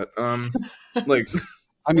said that. Like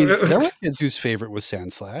I mean, there were kids whose favorite was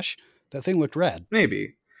Sandslash. That thing looked rad.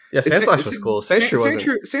 maybe. Yeah, Sandslash was cool. Sandshrew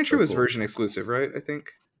wasn't. Sandshrew was cool. version exclusive, right? I think.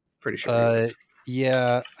 Pretty sure. it was.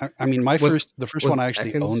 Yeah, I mean, the first one I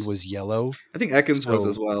actually Ekans? owned was yellow. I think Ekans was So-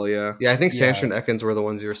 as well. Yeah. Yeah, I think Yeah. Sandshrew and Ekans were the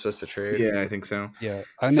ones you were supposed to trade. Yeah, I think so. Yeah,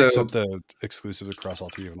 I mix So- up the exclusives across all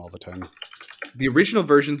three of them all the time. The original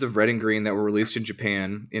versions of Red and Green that were released in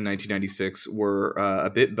Japan in 1996 were a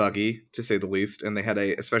bit buggy, to say the least, and they had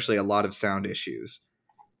especially a lot of sound issues.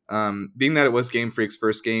 Being that it was Game Freak's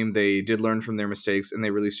first game, they did learn from their mistakes, and they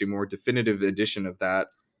released a more definitive edition of that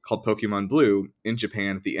called Pokemon Blue in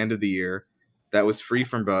Japan at the end of the year. That was free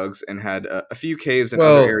from bugs and had a few caves and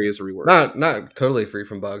Well, other areas reworked. Not totally free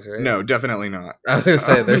from bugs, right? No, definitely not. I was gonna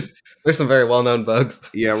say there's some very well known bugs.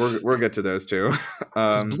 Yeah, we'll get to those too.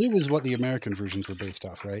 'Cause Blue is what the American versions were based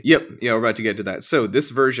off, right? Yep. Yeah, we're about to get to that. So this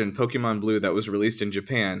version, Pokemon Blue, that was released in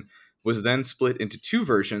Japan, was then split into two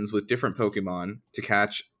versions with different Pokemon to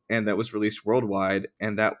catch, and that was released worldwide,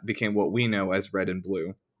 and that became what we know as Red and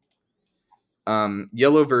Blue.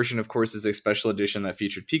 Yellow version, of course, is a special edition that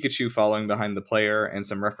featured Pikachu following behind the player and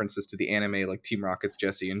some references to the anime like Team Rocket's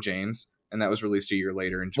Jesse and James, and that was released a year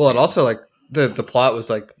later in Japan. Well, it also like the plot was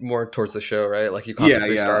like more towards the show, right? Like you caught Yeah, the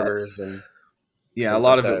three yeah. starters and yeah, a things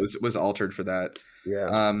lot like of that. it was altered for that.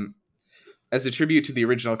 yeah. As a tribute to the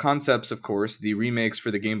original concepts, of course, the remakes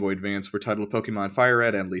for the Game Boy Advance were titled Pokemon Fire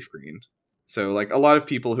Red and Leaf Green. So, like, a lot of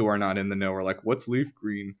people who are not in the know are like, what's Leaf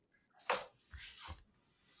Green?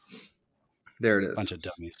 There it is. Bunch of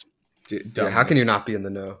dummies. Yeah, how can you not be in the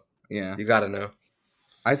know? Yeah. You gotta know.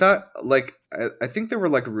 I thought, like, I think there were,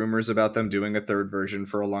 like, rumors about them doing a third version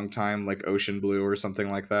for a long time, like Ocean Blue or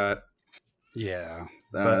something like that. Yeah,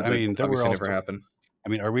 But, I mean, there were obviously also. never happened. I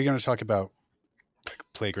mean, are we going to talk about like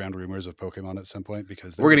playground rumors of Pokemon at some point?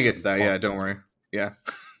 Because there We're were going to get to some that, yeah, bonkers don't worry. Yeah.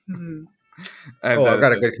 Mhm. I have Oh, that I've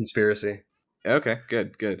got a at good conspiracy. Okay,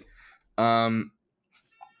 good.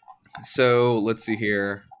 So let's see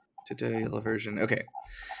here. Today, yellow version. Okay.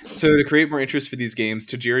 So to create more interest for these games,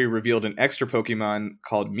 Tajiri revealed an extra Pokemon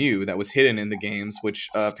called Mew that was hidden in the games, which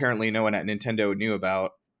apparently no one at Nintendo knew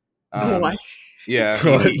about. What? Yeah,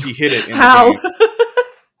 What? he hid it in How? the game.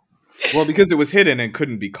 Well, because it was hidden and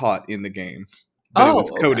couldn't be caught in the game, but it Oh, was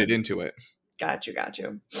coded okay. into it. Got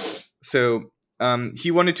you. So he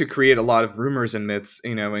wanted to create a lot of rumors and myths,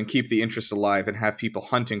 and keep the interest alive and have people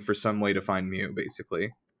hunting for some way to find Mew,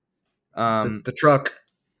 basically. The truck.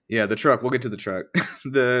 Yeah, the truck. We'll get to the truck.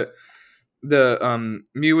 the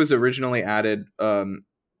Mew was originally added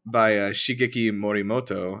by Shigeki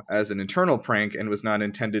Morimoto as an internal prank and was not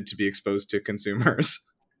intended to be exposed to consumers.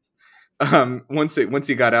 Once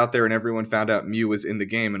he got out there and everyone found out Mew was in the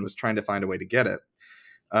game and was trying to find a way to get it,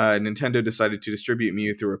 Nintendo decided to distribute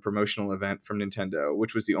Mew through a promotional event from Nintendo,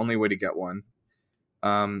 which was the only way to get one.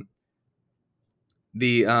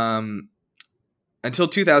 Until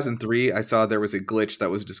 2003, I saw there was a glitch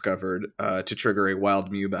that was discovered to trigger a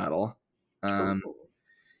wild Mew battle.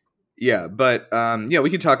 Yeah, but we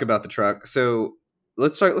can talk about the truck. So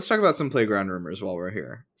let's talk about some playground rumors while we're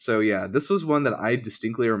here. So yeah, this was one that I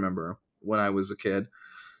distinctly remember when I was a kid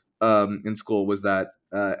in school. Was that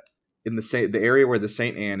in the area where the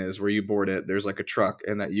St. Anne is, where you board it, there's like a truck,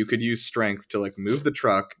 and that you could use strength to like move the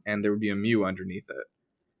truck, and there would be a Mew underneath it.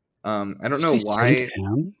 I don't know why. Saint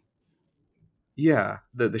Anne? Yeah,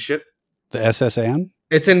 the ship. The SS Anne?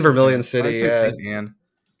 It's in Vermilion Why City. did I say Yeah. St. Anne?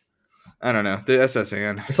 I don't know, the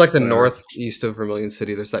SSN. It's like the Whatever. northeast of Vermilion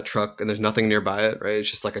City. There's that truck, and there's nothing nearby it, right?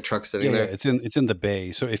 It's just like a truck sitting Yeah, there. it's in the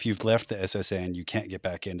bay. So if you've left the SSN, you can't get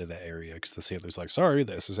back into that area because the sailor's like, sorry,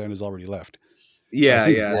 the SSN has already left. Yeah, So I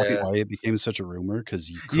think yeah, that's see- why it became such a rumor,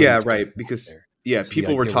 because you yeah, couldn't right. get Because there. yeah, So the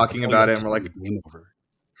people were idea was, talking oh, about yeah, it, and we're just like, game over.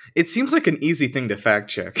 it seems like an easy thing to fact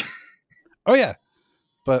check. Oh yeah,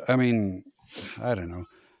 but I mean, I don't know.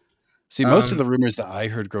 See, most of the Um, rumors that I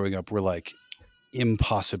heard growing up were like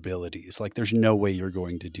impossibilities. Like, there's no way you're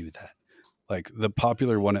going to do that. Like, the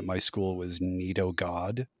popular one at my school was Nido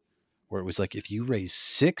God, where it was like, if you raise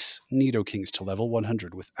 6 Nido Kings to level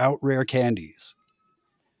 100 without rare candies,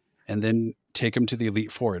 and then take them to the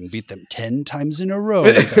Elite Four and beat them 10 times in a row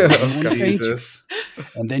without anyone fainting, Jesus.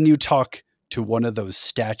 and then you talk to one of those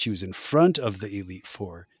statues in front of the Elite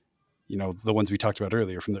Four, you know, the ones we talked about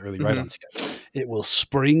earlier from the early Mhm. Rhydon sketch, it will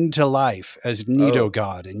spring to life as Nido Oh.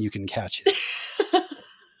 God, and you can catch it.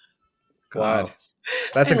 Wow. God.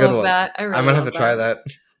 That's I a good love one. that. I I might have to love try that.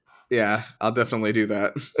 Yeah, I'll definitely do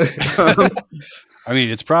that. I mean,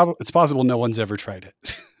 it's possible no one's ever tried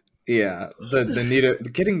it. Yeah, the Nido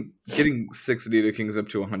getting 6 Nido Kings up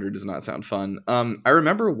to 100 does not sound fun. I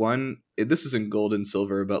remember one. This is in Gold and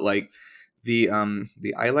Silver, but like the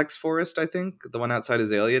Ilex Forest, I think the one outside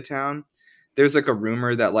Azalea Town. There's like a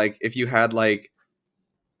rumor that like if you had like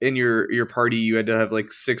in your party you had to have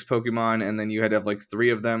like 6 Pokemon, and then you had to have like 3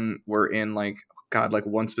 of them were in like like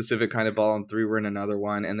one specific kind of ball and 3 were in another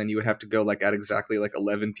one, and then you would have to go like at exactly like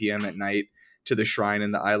 11 p.m. at night to the shrine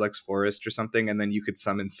in the Ilex Forest or something, and then you could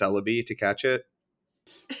summon Celebi to catch it.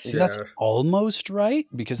 See, that's Yeah. almost right,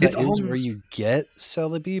 because that It's is where almost- you get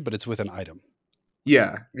Celebi, but it's with an item.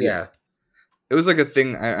 Yeah, Yeah. It was like a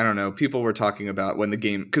thing. I don't know. People were talking about when the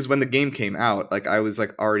game, because when the game came out, like I was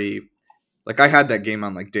like already, like I had that game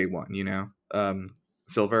on like day one, you know,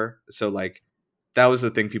 Silver. So like that was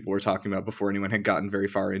the thing people were talking about before anyone had gotten very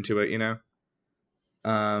far into it, you know.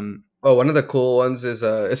 Oh, one of the cool ones is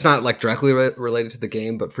it's not like directly related to the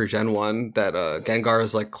game, but for Gen 1, that Gengar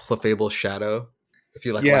is like Clefable's shadow. If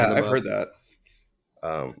you like line yeah, them I've up. heard that.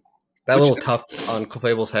 That Which- little tuft on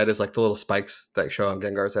Clefable's head is like the little spikes that show on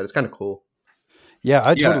Gengar's head. It's kind of cool. Yeah,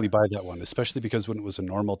 I'd Yeah. totally buy that one, especially because when it was a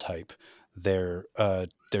normal type, their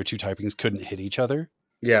 2 typings couldn't hit each other.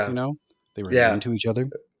 Yeah. You know, they were Yeah. immune to each other.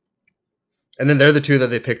 And then they're the 2 that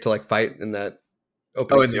they pick to like fight in that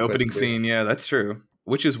opening Oh, in the sequence, opening too. scene, yeah, that's true.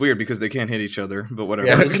 Which is weird because they can't hit each other, but whatever.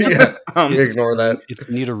 Yeah, yeah. Um, You ignore that. It's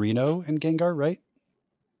Nidorino and Gengar, right?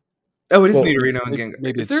 oh, it is Well, Nidorino and maybe- Gengar.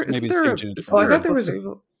 maybe Is there, it's- maybe isn't it's there a, changed into isn't Oh, I there thought there was a-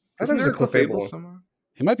 Clefable? I thought Isn't there there was a Clefable. somewhere?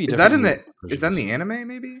 It might be. Is that in different the? Is that in the versions. anime?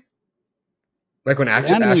 Maybe. Like when The Ash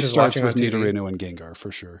anime is starts watching on with TV. Nidorino and Gengar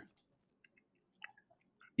for sure.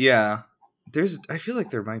 Yeah, there's. I feel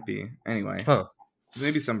like there might be. Anyway, Huh.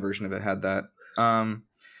 maybe some version of it had that.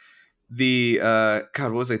 The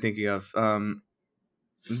God, what was I thinking of? The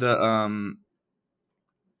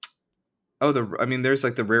Oh, I mean, there's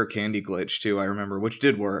like the rare candy glitch too. I remember, which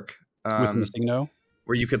did work. With Missing No?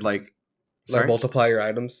 Where you could like. Like Sorry? multiply your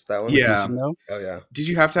items. That one. Yeah. Missing No? Oh yeah. Did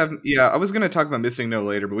you have to have? Yeah, I was gonna talk about Missing No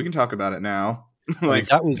later, but we can talk about it now. I mean, like,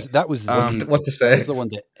 that was the What to that say? was the one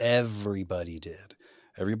that everybody did.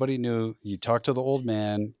 Everybody knew. You talk to the old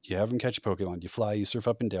man, you have him catch a Pokemon, you fly, you surf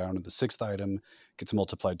up and down, and the 6th item gets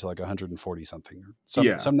multiplied to like 140 something, or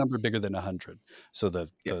Yeah. some number bigger than 100. So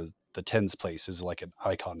Yeah. the tens place is like an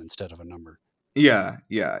icon instead of a number. yeah,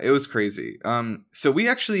 it was crazy. So we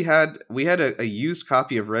actually had a used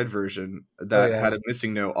copy of Red version that yeah. had a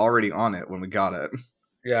Missing No already on it when we got it.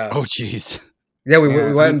 Yeah. Oh, jeez. Yeah, we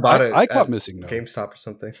Yeah. went and bought it. I caught at Missing No. GameStop or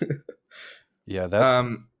something. Yeah,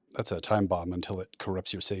 that's a time bomb until it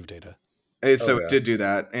corrupts your save data. So yeah. it did do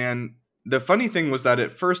that, and the funny thing was that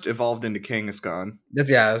it first evolved into Kangaskhan.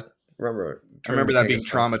 Yeah, I remember. I remember that being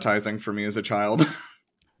Kangaskhan. traumatizing for me as a child.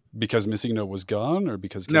 Because Missing No was gone, or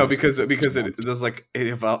because No, Kangaskhan because was it gone? was like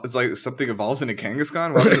it's like something evolves into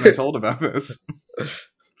Kangaskhan. Why wasn't I told about this?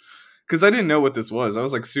 Because I didn't know what this was. I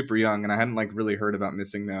was like super young, and I hadn't like really heard about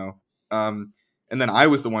Missing No. And then I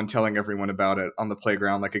was the one telling everyone about it on the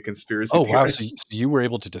playground, like a conspiracy. Oh wow! theorist. So you were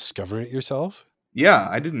able to discover it yourself? Yeah,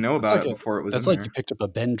 I didn't know That's about like it before it was. That's in like there. you picked up a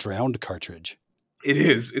Ben Drowned cartridge. It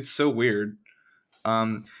is. It's so weird.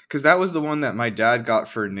 Because that was the one that my dad got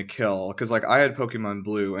for Nikhil. Because like I had Pokemon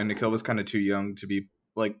Blue, and Nikhil was kind of too young to be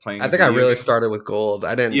like playing. I a think I video really game. started with gold.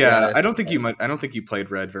 I didn't. Yeah, I don't think you. I don't think you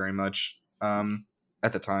played Red very much.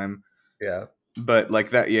 At the time. Yeah. But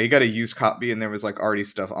like that, yeah, you got a used copy, and there was like already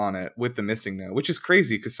stuff on it with the Missing No, which is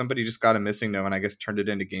crazy because somebody just got a Missing No and I guess turned it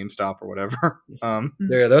into GameStop or whatever. Yeah,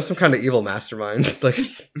 there was some kind of evil mastermind, like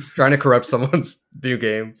trying to corrupt someone's new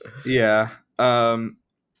game. Yeah.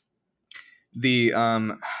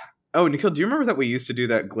 Oh, Nikhil, do you remember that we used to do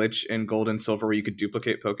that glitch in Gold and Silver where you could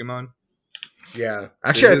duplicate Pokemon? Yeah,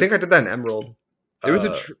 actually, I think I did that in Emerald. There was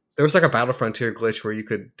there was like a Battle Frontier glitch where you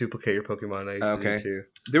could duplicate your Pokemon. I used to do too.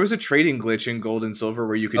 There was a trading glitch in Gold and Silver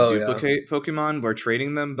where you could duplicate Pokemon while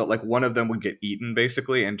trading them, but like one of them would get eaten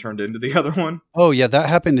basically and turned into the other one. Oh yeah, that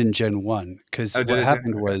happened in Gen 1 because what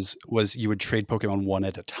happened was you would trade Pokemon one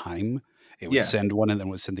at a time. It would send one and then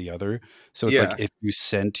would send the other. So it's like if you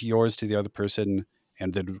sent yours to the other person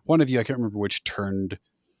and then one of you, I can't remember which, turned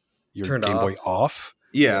your Game Boy off.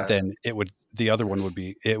 Yeah. Then the other one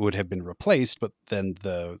would have been replaced, but then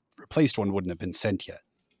the replaced one wouldn't have been sent yet.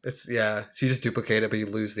 So you just duplicate it, but you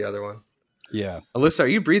lose the other one. Yeah. Alyssa, are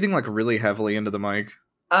you breathing like really heavily into the mic?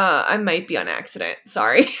 I might be on accident.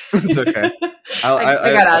 Sorry. It's okay.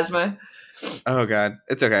 I got asthma. Oh god.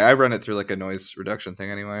 It's okay. I run it through like a noise reduction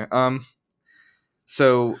thing anyway.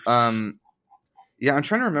 Yeah, I'm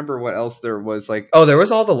trying to remember what else there was. Like, oh, there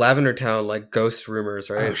was all the Lavender Town like ghost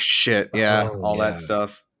rumors, right? Oh shit, yeah, that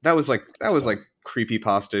stuff. That was like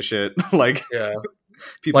creepypasta shit. Like,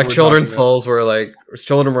 people like children's souls were like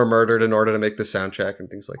children were murdered in order to make the soundtrack and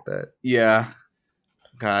things like that. Yeah,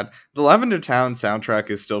 God, the Lavender Town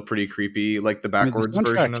soundtrack is still pretty creepy. Like the backwards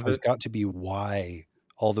version of it has got to be why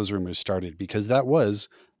all those rumors started, because that was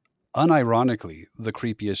unironically the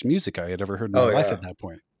creepiest music I had ever heard in my life at that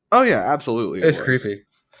point. Oh yeah, absolutely. It's creepy.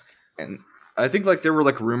 And I think like there were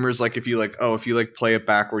like rumors like if you play it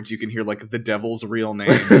backwards, you can hear like the devil's real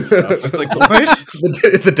name and stuff. It's like what?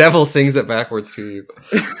 the devil sings it backwards to you.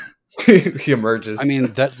 He emerges. I mean,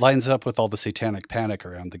 that lines up with all the satanic panic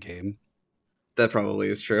around the game. That probably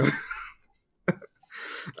is true.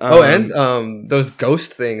 And those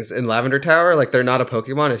ghost things in Lavender Tower, like they're not a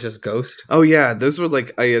Pokemon, it's just ghost. Oh yeah, those were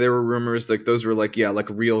like there were rumors like those were like like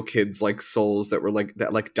real kids like souls that were like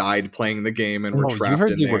that like died playing the game and were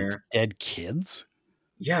trapped in there. Were dead kids?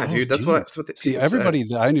 Yeah, dude, that's what they see. Everybody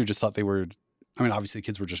that I knew just thought they were. I mean, obviously,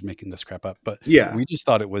 kids were just making this crap up, but we just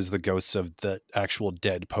thought it was the ghosts of the actual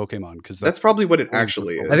dead Pokemon because that's probably what it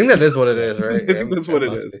actually is. I think that is what it is, right? I think that's what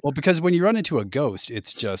it is. Well, because when you run into a ghost,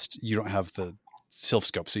 it's just you don't have the Sylph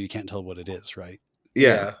Scope, so you can't tell what it is, right?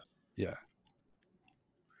 Yeah.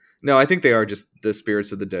 No, I think they are just the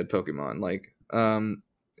spirits of the dead Pokemon. Like,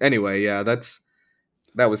 anyway, yeah,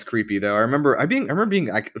 that was creepy though. I remember being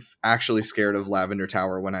like actually scared of Lavender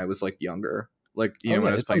Tower when I was like younger. Like, you know,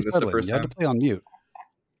 when I was playing this the first time. You had to play on mute.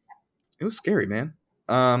 It was scary, man.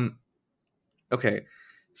 Okay.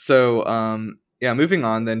 So, moving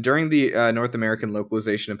on then. During the North American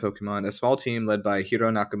localization of Pokemon, a small team led by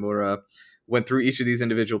Hiro Nakamura went through each of these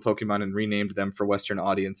individual Pokemon and renamed them for Western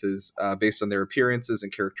audiences based on their appearances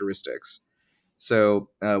and characteristics. So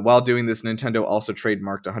while doing this, Nintendo also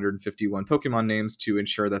trademarked 151 Pokemon names to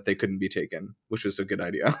ensure that they couldn't be taken, which was a good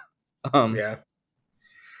idea.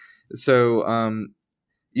 So,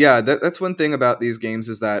 that's one thing about these games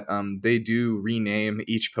is that they do rename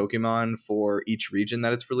each Pokemon for each region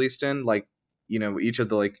that it's released in. Like, you know, each of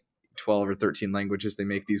the like 12 or 13 languages they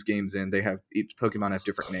make these games in, each Pokemon have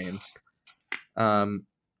different names. And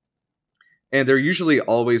they're usually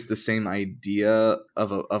always the same idea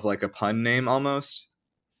of like a pun name almost.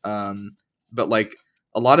 But like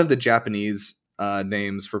a lot of the Japanese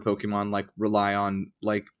names for Pokemon like rely on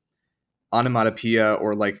like onomatopoeia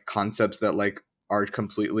or like concepts that like are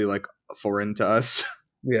completely like foreign to us.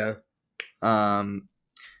 Yeah.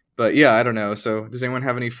 But yeah, I don't know. So does anyone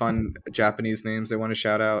have any fun Japanese names they want to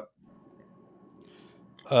shout out?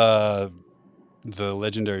 The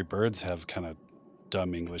legendary birds have kind of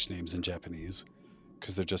dumb English names in Japanese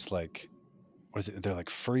because they're just like, what is it? They're like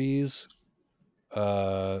Freeze,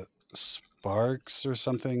 Sparks or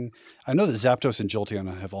something. I know that Zapdos and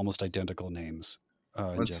Jolteon have almost identical names.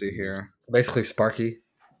 Let's see here. Basically Sparky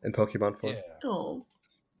in Pokemon form. Yeah.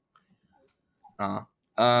 Oh.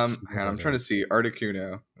 I'm trying to see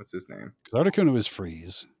Articuno. What's his name? Because Articuno is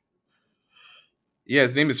Freeze. Yeah,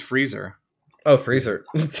 his name is Freezer. Oh, Freezer.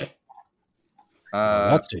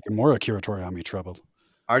 That's taking more Akira Toriyama trouble.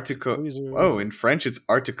 Oh, in French it's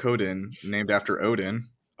Articodin, named after Odin.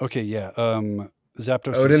 Okay, yeah.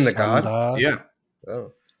 Zapdos Odin is the god? Yeah.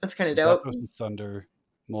 Oh. That's kind of dope. Zapdos is thunder.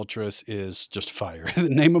 Moltres is just fire. The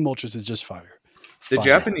name of Moltres is just fire. The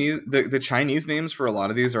Japanese, the Chinese names for a lot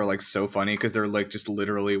of these are like so funny because they're like just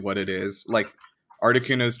literally what it is. Like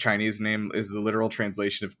Articuno's Chinese name is the literal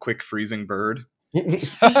translation of quick freezing bird.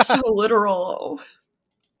 It's so literal.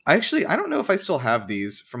 I don't know if I still have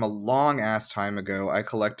these from a long ass time ago. I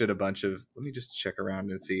collected a bunch of. Let me just check around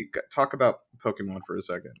and see. Talk about Pokemon for a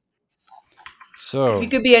second. So, if you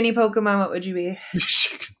could be any Pokemon, what would you be?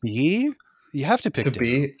 Bee? You have to pick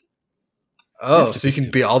Bee. Oh, so you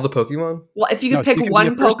can be all the Pokemon? Well, if you No, could so pick you can be one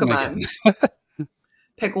a person Pokemon, again.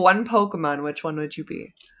 pick one Pokemon, which one would you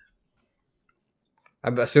be?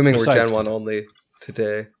 I'm assuming we're Besides Gen 1 Pikachu. only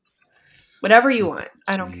today. Whatever you want.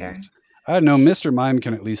 I don't care. Jeez. I don't know. Mr. Mime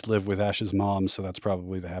can at least live with Ash's mom, so that's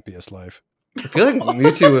probably the happiest life. I feel like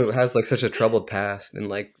Mewtwo has like such a troubled past and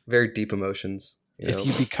like very deep emotions. You know? If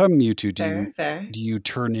you become Mewtwo, Fair. do you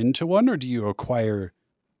turn into one or do you acquire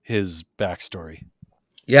his backstory?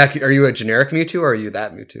 Yeah, are you a generic Mewtwo or are you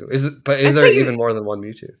that Mewtwo? Is I'd there say even more than one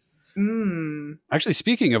Mewtwo? Actually,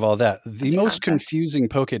 speaking of all that, the That's a most concept. confusing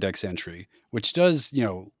Pokédex entry, which does,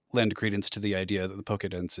 lend credence to the idea that the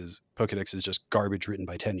Pokédex is just garbage written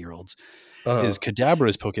by 10-year-olds, Uh-huh. is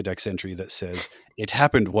Kadabra's Pokédex entry that says, "It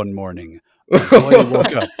happened one morning. A boy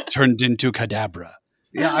woke up, turned into Kadabra."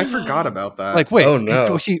 Yeah, I forgot about that. Like, wait, oh,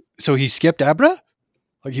 no. so he skipped Abra?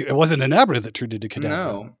 Like, it wasn't an Abra that turned into Kadabra.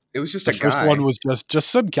 no, it was just The a first guy. one was just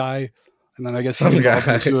some guy, and then I guess Some he evolved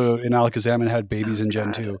guys. into an Alakazam and had babies Oh, in Gen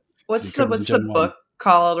God. 2. What's Covered in the Gen 1. book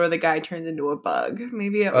called where the guy turns into a bug?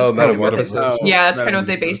 Maybe it Oh, was kind of what they, Metamorphosis. Oh, yeah, it's kind of what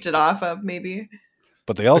they Metamorphosis. based it off of. Maybe.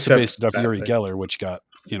 But they also Except based it off that Yuri thing. Geller, which got,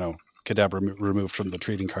 Kadabra removed from the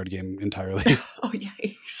trading card game entirely. Oh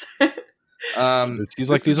yikes! He's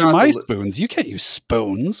like, this these is are not my the spoons. You can't use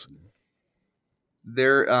spoons.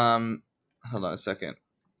 There, hold on a second.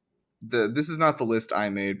 This is not the list I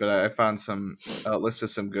made, but I found some list of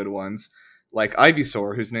some good ones, like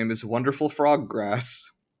Ivysaur, whose name is Wonderful Froggrass.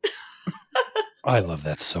 I love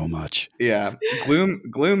that so much. Yeah,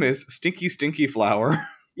 Gloom is Stinky Flower.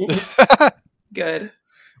 Good.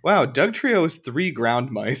 Wow, Doug Trio is 3 ground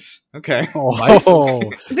mice. Okay, Mice?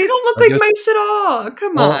 They don't look I like guess- mice at all.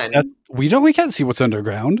 Come on. We can't see what's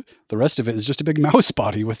underground. The rest of it is just a big mouse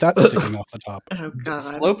body with that sticking off the top. Oh god.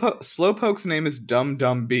 Slowpoke's name is Dumb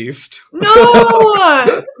Beast, No.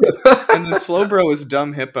 and then Slowbro is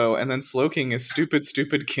Dumb Hippo, and then Slowking is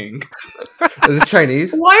Stupid King. Is this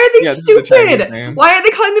Chinese? Why are they Yeah, this is the Chinese stupid? name. Why are they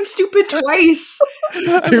calling them stupid twice?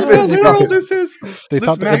 How literal this is. They This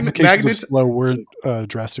thought the implications of Magnet- slow weren't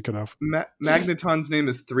drastic enough. Magneton's name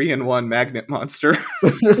is 3-in-1 Magnet Monster.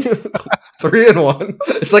 3-in-1.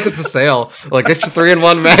 It's like it's a sale. Like get your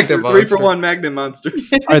 3-in-1 magnet. 3-for-1 Magnet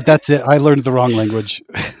Monsters. All right, that's it. I learned the wrong language.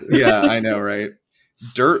 Yeah, I know, right?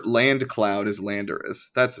 Dirt Land Cloud is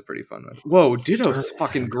Landorus. That's a pretty fun one. Whoa, Ditto's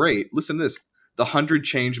fucking great. Listen to this. The 100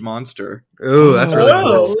 Change Monster. Ooh, that's really Oh.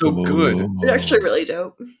 cool. That's so good. They're actually really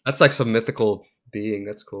dope. That's like some mythical being.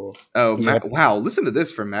 That's cool. Oh, Yeah. wow. Listen to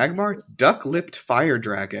this from Magmar. Duck-lipped Fire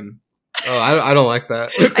Dragon. Oh, I don't like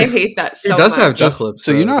that. I hate that so He does much. have duck lips.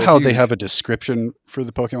 So you know though, how but they he- have a description for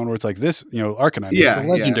the Pokemon where it's like this, Arcanine Yeah, is the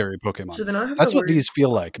yeah. legendary Pokemon. So they don't have That's the what word- these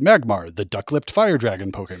feel like. Magmar, the duck-lipped fire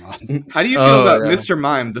dragon Pokemon. How do you feel Oh, about yeah. Mr.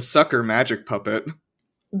 Mime, the sucker magic puppet?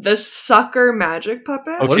 The sucker magic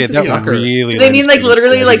puppet. What Okay, is the that sucker? really. Do they mean, lends like, credence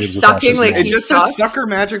literally, to like, Edward sucking, Lucass's like, It name. just sucks? says sucker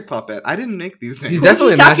magic puppet. I didn't make these names. He's Who he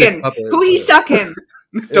definitely a magic sucking? puppet. Who he sucking?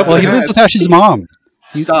 Well, he lives with Ash's mom.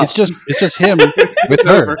 Stop. It's just him with It's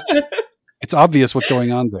her. over. It's obvious what's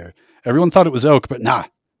going on there. Everyone thought it was Oak, but nah.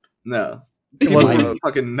 No. It It's wasn't really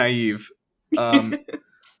fucking naive.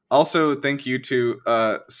 Also, thank you to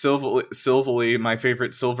Silvally, my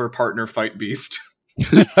favorite silver partner fight beast.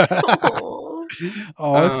 Oh,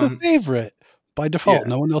 Aw. it's the favorite. By default, yeah.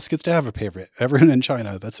 no one else gets to have a favorite. Everyone in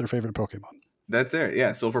China, that's their favorite Pokemon. That's it.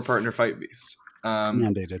 Yeah, silver partner fight beast.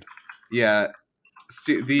 Mandated. Yeah.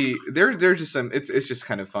 There's just some. It's just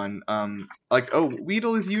kind of fun.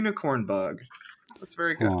 Weedle is unicorn bug. That's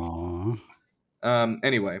very good. Aww.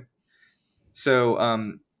 Anyway, so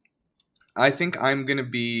I think I'm gonna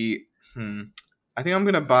be. I think I'm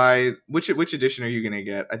gonna buy. Which edition are you gonna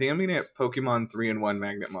get? I think I'm gonna get Pokemon 3-in-1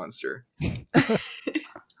 Magnet Monster.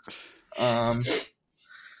 Fire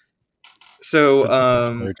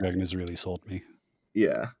Dragon has really sold me.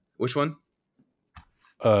 Yeah. Which one?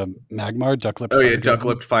 Magmar, Ducklip. Oh yeah, Fire Dragon.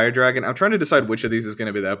 Duck-lipped Fire Dragon. I'm trying to decide which of these is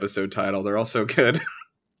gonna be the episode title. They're all so good.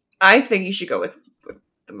 I think you should go with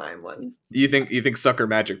the mime one. You think Sucker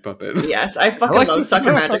Magic Puppet? Yes, I fucking like love this.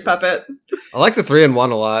 sucker magic puppet. I like the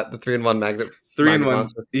 3-in-1 a lot. The 3-in-1 magnet. 3-in-1. Magnet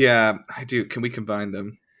Monster. Yeah, I do. Can we combine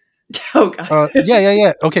them? Oh god.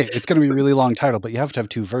 Yeah. Okay, it's going to be a really long title, but you have to have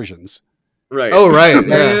two versions. Right. Oh right, Ew.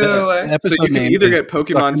 yeah. The So episode you can name either is get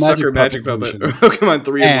Pokemon Sucker Magic Puppet or version Pokemon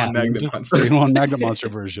 3-in-1 and Magnet Monster. 3-in-1 Magnet Monster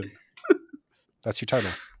version. That's your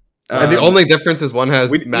title. And the only difference is one has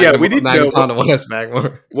we need to Magneton know- and one has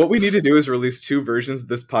Magmar. What we need to do is release 2 versions of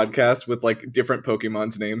this podcast with like different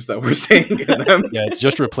Pokemon's names that we're saying in them. Yeah,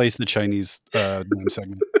 just replace the Chinese name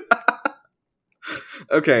segment.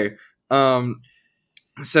 Okay.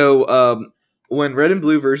 So when red and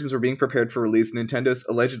blue versions were being prepared for release, Nintendo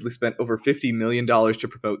allegedly spent over $50 million to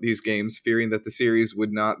promote these games, fearing that the series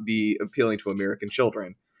would not be appealing to American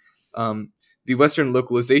children. The Western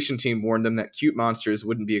localization team warned them that cute monsters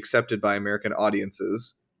wouldn't be accepted by American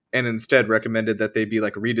audiences, and instead recommended that they be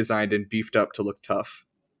like redesigned and beefed up to look tough.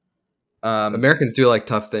 Americans do like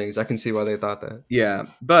tough things. I can see why they thought that. Yeah,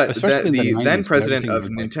 but Especially in the the 90s, then when president everything of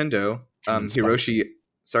was, like, Nintendo, in Hiroshi...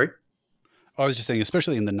 Sorry? I was just saying,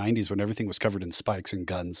 especially in the 90s when everything was covered in spikes and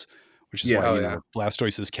guns, which is Yeah. why Oh, you yeah. know,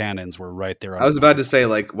 Blastoise's cannons were right there. On I was the about to market. say,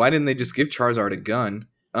 like, why didn't they just give Charizard a gun?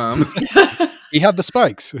 He had the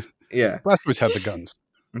spikes. Yeah, Blastoise had the guns.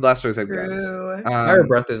 Blastoise had guns. True. Fire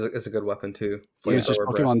breath is a good weapon too. It was just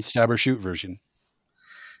Flamethrower breath. Pokemon Stab or Shoot version.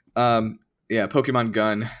 Yeah, Pokemon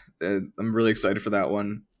Gun. I'm really excited for that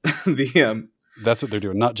one. That's what they're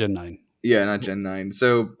doing, not Gen 9. Yeah, not Gen 9.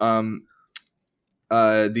 So,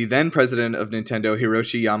 the then president of Nintendo,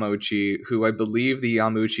 Hiroshi Yamauchi, who I believe the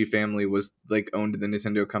Yamauchi family was like owned the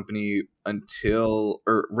Nintendo company until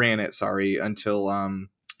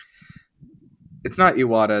it's not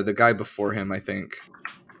Iwata, the guy before him, I think.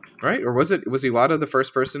 Right? Or was Iwata the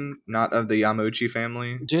first person not of the Yamauchi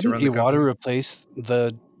family? to Didn't run the Iwata company? replace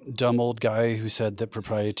the dumb old guy who said that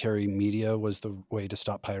proprietary media was the way to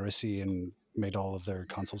stop piracy and made all of their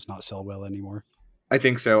consoles not sell well anymore? I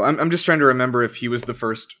think so. I'm just trying to remember if he was the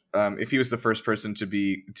first person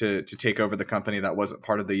to take over the company that wasn't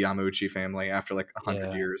part of the Yamauchi family after like 100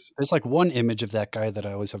 Yeah. years. There's like one image of that guy that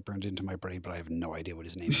I always have burned into my brain, but I have no idea what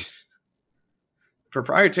his name is.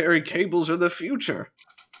 Proprietary cables are the future.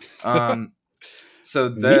 So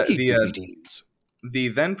Maybe redeems. the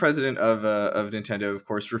then president of Nintendo, of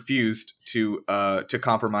course, refused to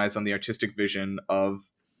compromise on the artistic vision of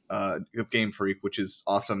Game Freak, which is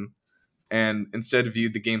awesome, and instead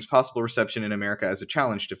viewed the game's possible reception in America as a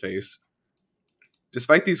challenge to face.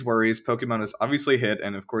 Despite these worries, Pokemon has obviously hit,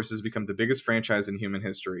 and of course has become the biggest franchise in human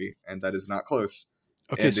history, and that is not close.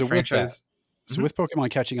 Okay, And so the franchise, with Pokemon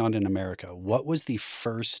catching on in America, what was the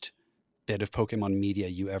first bit of Pokemon media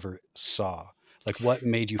you ever saw? Like, what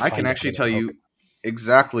made you? I find can out actually about tell you Pokemon?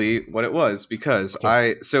 exactly what it was because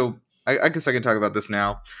Okay. I guess I can talk about this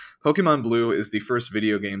now. Pokemon Blue is the first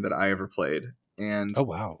video game that I ever played, and Oh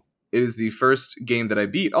wow! it is the first game that I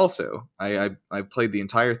beat. Also, I played the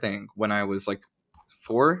entire thing when I was like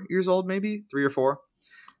 4 years old, maybe 3 or 4.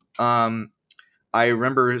 I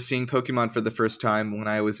remember seeing Pokemon for the first time when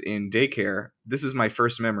I was in daycare. This is my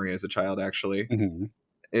first memory as a child, actually, Mhm.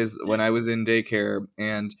 is when I was in daycare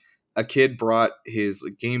and a kid brought his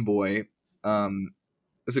Game Boy.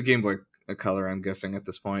 It's a Game Boy Color, I'm guessing at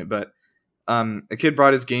this point, but a kid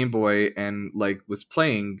brought his Game Boy and like was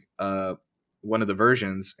playing one of the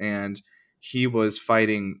versions, and he was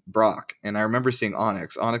fighting Brock. And I remember seeing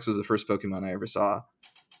Onyx. Onyx was the first Pokemon I ever saw,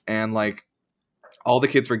 and like all the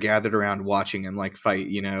kids were gathered around watching him like fight,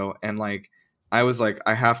 and like I was like,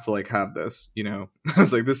 I have to like have this, I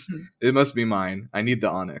was like, this, it must be mine. I need the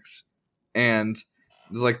Onyx, and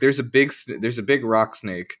it's like there's a big rock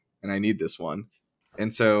snake, and I need this one,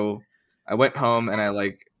 and so I went home and I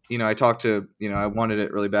like. I talked to, I wanted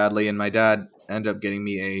it really badly, and my dad ended up getting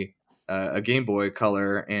me a Game Boy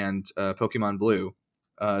Color and Pokemon Blue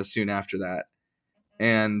soon after that.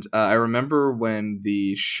 And I remember when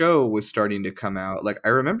the show was starting to come out, like I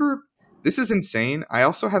remember, this is insane. I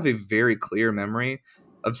also have a very clear memory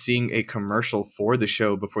of seeing a commercial for the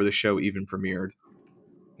show before the show even premiered,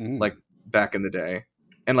 like back in the day,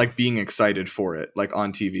 and like being excited for it, like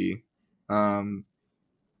on TV.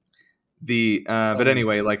 But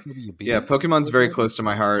anyway, like, yeah, Pokemon's very close to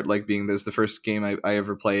my heart, like being this the first game I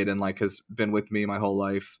ever played and like has been with me my whole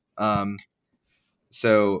life.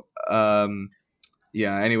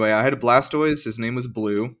 Yeah, anyway, I had a Blastoise. His name was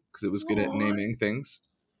Blue because it was good at naming things.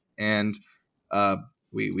 And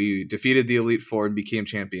we defeated the Elite Four and became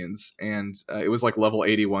champions. And it was like level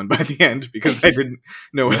 81 by the end because I didn't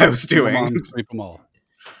know what I was doing. Sweep them all.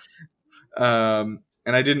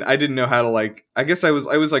 And I didn't know how to like. I guess I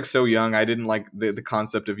was like so young. I didn't like the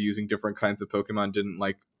concept of using different kinds of Pokemon didn't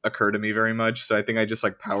like occur to me very much. So I think I just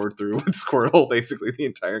like powered through with Squirtle basically the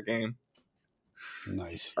entire game.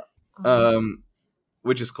 Nice.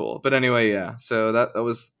 Which is cool. But anyway, yeah. So that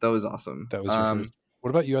was awesome. That was your first. What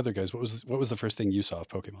about you other guys? What was the first thing you saw of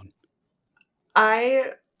Pokemon?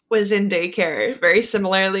 I was in daycare, very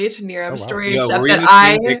similarly to Niram's story, Yeah, except were you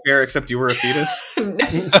that in daycare except you were a fetus?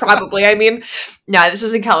 probably. I mean, no, this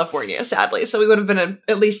was in California, sadly, so we would have been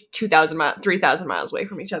at least 3,000 miles away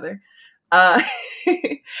from each other.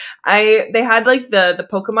 They had like the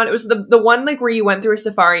Pokemon. It was the one like where you went through a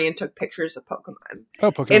safari and took pictures of Pokemon.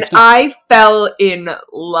 Oh, Pokemon And Snap. I fell in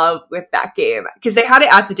love with that game because they had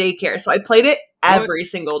it at the daycare, so I played it every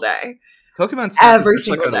single day. Pokemon Snap Every is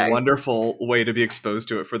such like single a day. wonderful way to be exposed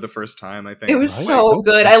to it for the first time, I think. It was Right. so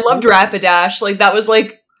good. I That's loved cool. Rapidash. Like that was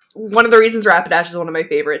like one of the reasons Rapidash is one of my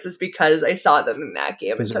favorites is because I saw them in that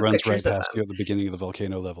game and Because it took runs right pictures of past them. you at the beginning of the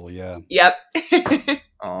volcano level. Yeah. Yep.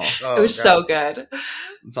 Oh, It was so good.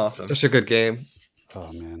 it's awesome. Such a good game.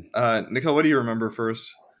 Oh man. Nicole, what do you remember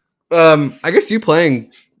first? I guess you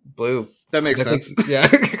playing Blue. That makes I think- sense. yeah.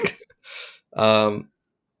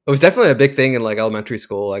 It was definitely a big thing in like elementary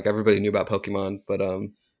school. Like everybody knew about Pokemon, but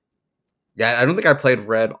yeah, I don't think I played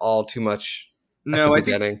Red all too much at No, the I think,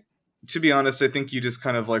 beginning. to be honest, I think you just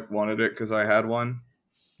kind of like wanted it because I had one.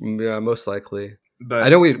 Yeah, most likely. But I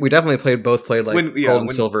know we definitely both played like Gold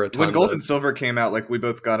and Silver a ton. when Gold but- and Silver came out, like we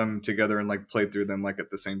both got them together and like played through them like at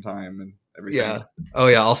the same time and everything. yeah. Oh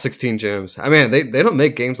yeah, all 16 gyms. I mean, they don't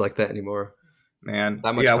make games like that anymore. Man,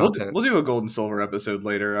 That much yeah, content. we'll do a Gold and Silver episode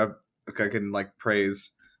later. I can like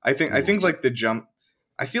praise. I think Nice. like the jump.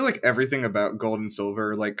 I feel like everything about Gold and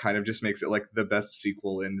Silver like kind of just makes it like the best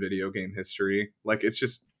sequel in video game history. Like it's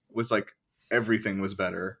just was like everything was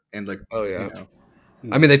better and like Oh yeah. you know,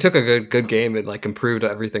 I mean, they took a good game and like improved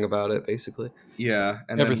everything about it, basically. yeah,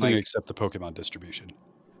 and Everything then, like, except the Pokemon distribution.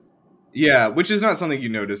 yeah, which is not something you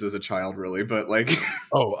notice as a child, really, but like,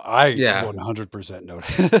 Oh, I Yeah. 100%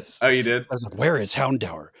 noticed. oh, you did. I was like, where is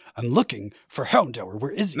Houndour? I'm looking for Houndour. Where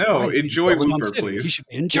is he? No, Why is he in enjoy Pokemon Wooper, City? He please. should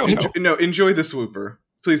be in Johto. Enjoy the swooper.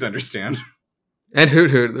 Please understand. And Hoot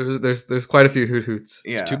Hoot. There's quite a few Hoot Hoots.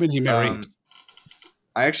 Yeah, Too many Marines.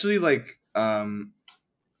 I actually like.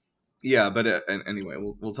 Yeah, but anyway,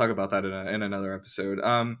 we'll talk about that in another episode.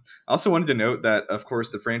 I also wanted to note that, of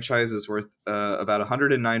course, the franchise is worth about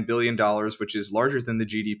 $109 billion, which is larger than the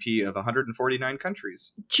GDP of 149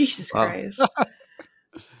 countries. Jesus Wow. Christ.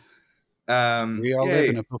 We all live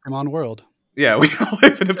in a Pokemon world. Yeah, we all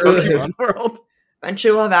live in a Pokemon world.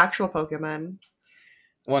 Eventually we'll have actual Pokemon.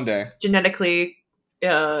 One day. Genetically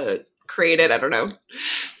created, I don't know.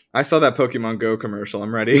 I saw that Pokemon Go commercial.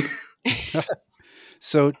 I'm ready.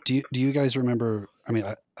 So do you guys remember? I mean,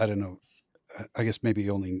 I don't know. I guess maybe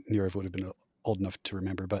only Nirav would have been old enough to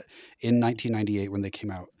remember. But in 1998, when they came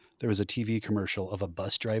out, there was a TV commercial of a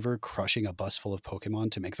bus driver crushing a bus full of Pokemon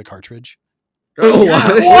to make the cartridge. Oh, yeah.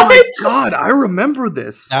 what? Oh my What? god, I remember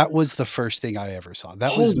this. That was the first thing I ever saw.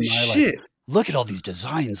 That was Holy my shit. like, look at all these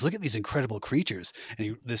designs. Look at these incredible creatures.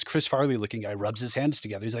 And this Chris Farley looking guy rubs his hands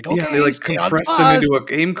together. He's like, okay, Yeah, they like stay on compress the them bus. into a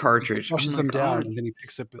game cartridge. Pushes Oh my them down, God. and then he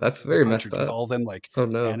picks up. That's the very messed cartridge with up. all them like Oh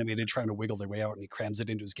no. animated, trying to wiggle their way out, and he crams it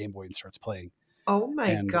into his Game Boy and starts playing. Oh my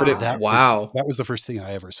And god. Wow. that was the first thing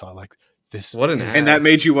I ever saw. Like this, What an is ass. And that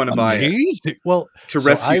made you want to buy it amazing. Well, to so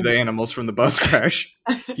rescue I- the animals from the bus crash.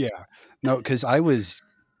 yeah, no, because I was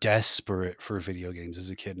desperate for video games as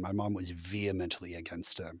a kid. My mom was vehemently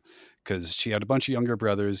against them because she had a bunch of younger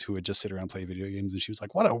brothers who would just sit around and play video games, and she was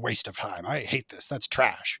like, "What a waste of time! I hate this. That's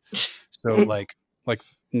trash." So like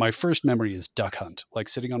my first memory is Duck Hunt, like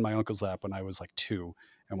sitting on my uncle's lap when I was like 2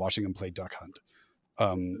 and watching him play Duck Hunt.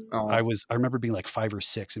 Oh. I remember being like 5 or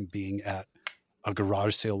 6 and being at a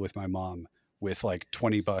garage sale with my mom with like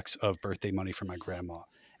 $20 of birthday money from my grandma,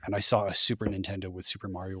 and I saw a Super Nintendo with Super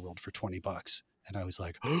Mario World for $20, and I was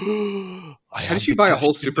like, How did you buy a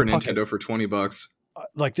whole Super Nintendo for $20?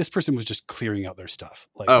 Like this person was just clearing out their stuff.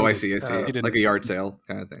 Like, Oh, they I didn't- see. I see. He didn't- Like a yard sale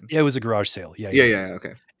kind of thing. Yeah, it was a garage sale. Yeah, Yeah.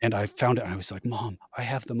 Okay. And I found it, and I was like, "Mom, I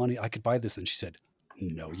have the money. I could buy this." And she said,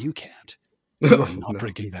 "No, you can't. You are not No.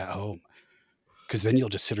 bringing that home, because then you'll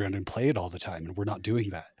just sit around and play it all the time, and we're not doing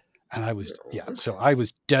that." And I was, so I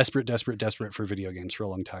was desperate for video games for a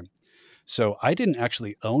long time. So I didn't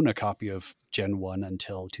actually own a copy of Gen 1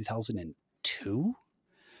 until 2002,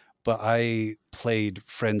 but I played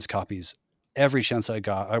friends' copies every chance I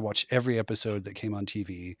got. I watched every episode that came on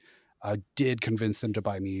TV. I did convince them to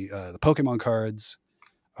buy me the Pokemon cards.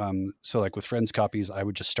 So like with friends' copies, I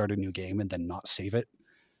would just start a new game and then not save it.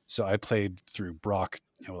 So I played through Brock,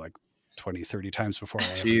 like 20, 30 times before I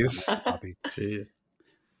ever Jeez. got my copy. Jeez.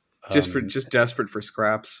 Just desperate for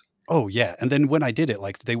scraps. Oh yeah. And then when I did it,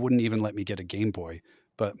 like they wouldn't even let me get a Game Boy.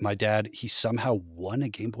 But my dad, he somehow won a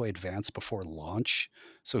Game Boy Advance before launch.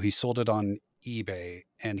 So he sold it on eBay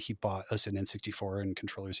and he bought us an N64 and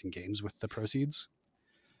controllers and games with the proceeds.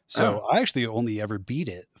 So I actually only ever beat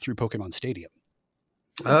it through Pokemon Stadium.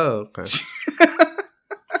 Oh, okay.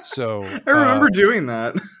 So I remember doing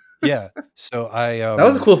that. yeah. So I That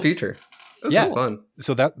was a cool feature. This Yeah. was fun.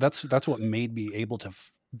 So that's what made me able to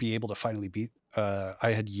be able to finally beat.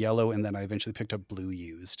 I had yellow, and then I eventually picked up blue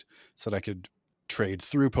used, so that I could trade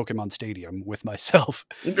through Pokemon Stadium with myself.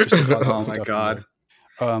 Just to cause Oh some my stuff God.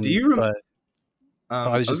 there. Do you But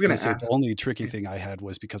I was just going going to to say ask. the only tricky thing I had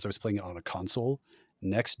was because I was playing it on a console.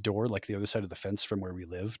 Next door, like the other side of the fence from where we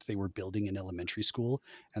lived, they were building an elementary school,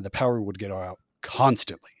 and the power would get out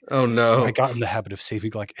constantly. Oh So no. I got in the habit of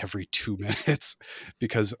saving like every 2 minutes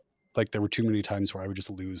because like there were too many times where I would just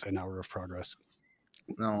lose an hour of progress.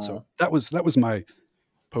 No. So that was my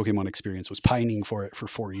Pokemon experience, was pining for it for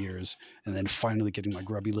 4 years and then finally getting my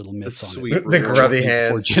grubby little mitts on sweet it. The reward. grubby Before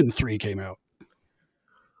hands. Gen 3 came out.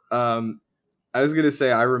 I was gonna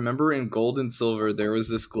say, I remember in Gold and Silver there was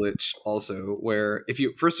this glitch also where if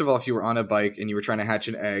you were on a bike and you were trying to hatch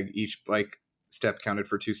an egg, each bike step counted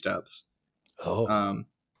for 2 steps. Oh,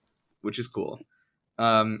 Which is cool.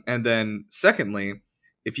 And then secondly,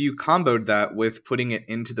 if you comboed that with putting it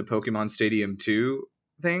into the Pokemon Stadium 2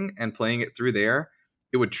 thing and playing it through there,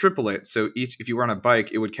 it would triple it. So if you were on a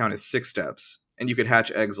bike, it would count as 6 steps, and you could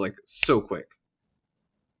hatch eggs like so quick.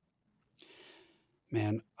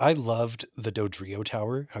 man, I loved the Dodrio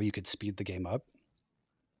Tower, how you could speed the game up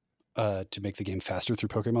to make the game faster through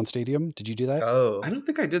Pokemon Stadium. Did you do that? Oh. I don't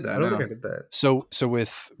think I did that. I don't no. think I did that. So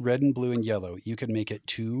with red and blue and yellow, you could make it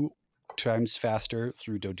 2 times faster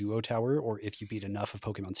through Doduo Tower, or if you beat enough of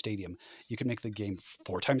Pokemon Stadium, you can make the game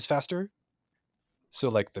 4 times faster. So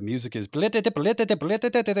like the music is Is that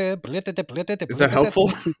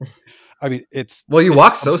helpful? I mean, it's Well, you it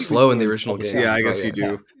walk so completely slow in the ruins original all the game. sounds. Yeah, I so, guess you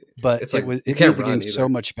do. But It's like, you it can't made the run game so either.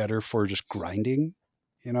 much better for just grinding,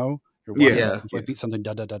 you know? You're Yeah. walking up, Yeah. if I beat something,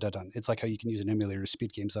 done. It's like how you can use an emulator to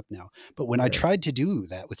speed games up now. But when I Yeah. tried to do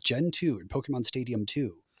that with Gen 2 and Pokemon Stadium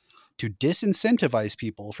 2, to disincentivize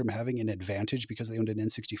people from having an advantage because they owned an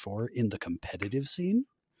N64 in the competitive scene,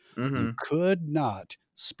 you could not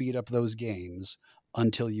speed up those games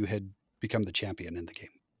until you had become the champion in the game.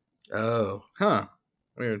 Oh. Huh.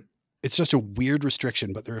 Weird. It's just a weird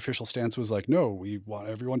restriction, but their official stance was like, no, we want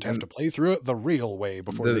everyone to have And to play through it the real way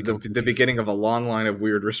before they go. The beginning of a long line of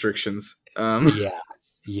weird restrictions.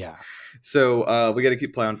 Yeah. So we got to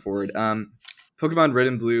keep plowing forward. Pokemon Red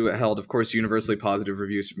and Blue held, of course, universally positive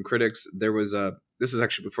reviews from critics. There was this was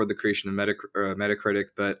actually before the creation of Metacritic,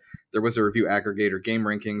 but there was a review aggregator, Game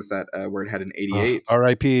Rankings, that where it had an 88.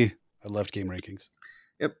 R.I.P. I loved Game Rankings.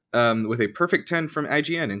 Yep, with a perfect 10 from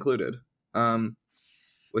IGN included,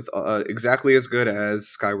 with exactly as good as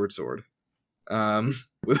Skyward Sword.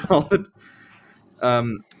 With all the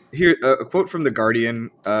here, a quote from the Guardian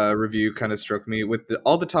review kind of struck me. With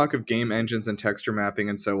all the talk of game engines and texture mapping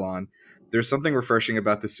and so on, there's something refreshing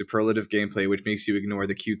about the superlative gameplay which makes you ignore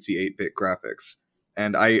the cutesy 8-bit graphics.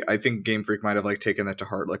 And I think Game Freak might have like taken that to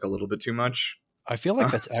heart like a little bit too much. I feel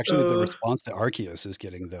like that's actually the response that Arceus is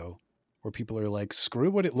getting, though, where people are like, screw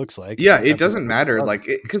what it looks like. Yeah, it doesn't matter. Like,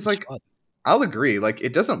 because like fun. I'll agree. Like,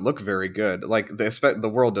 it doesn't look very good. Like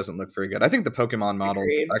the world doesn't look very good. I think the Pokemon models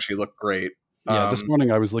Agreed. actually look great. Yeah, this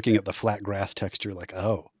morning I was looking at the flat grass texture, like,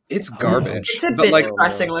 it's garbage. It's a but bit like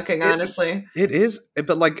depressing looking, honestly. it is,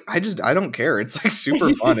 but like I don't care. It's like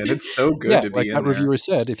super fun and it's so good to be like in that there. reviewer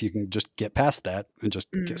said, if you can just get past that and just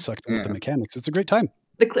get sucked into the mechanics, it's a great time.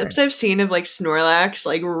 The clips I've seen of like Snorlax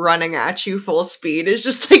like running at you full speed is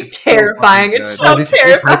just like It's so terrifying. fucking It's good. so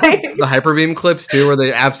terrifying. The Hyper Beam clips too, where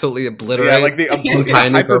they absolutely obliterate. Yeah, like the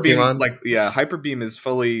tiny Hyper Beam, Pokemon. Hyper Beam is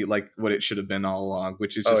fully like what it should have been all along,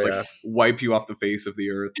 which is Oh, just yeah. like wipe you off the face of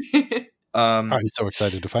the earth. I'm so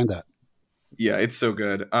excited to find that. Yeah, it's so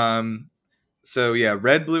good. So yeah,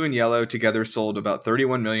 Red, Blue, and Yellow together sold about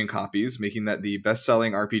 31 million copies, making that the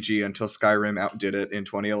best-selling RPG until Skyrim outdid it in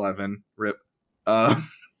 2011. RIP.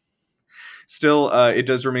 Still, it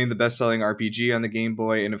does remain the best-selling RPG on the Game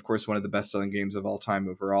Boy, and of course one of the best-selling games of all time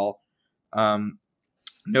overall.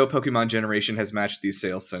 No Pokemon generation has matched these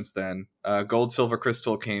sales since then. Gold, Silver,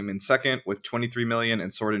 Crystal came in second with 23 million,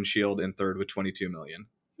 and Sword and Shield in third with 22 million.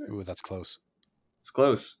 Ooh, that's close. It's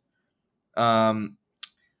close.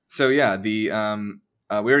 So yeah, the we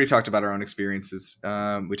already talked about our own experiences.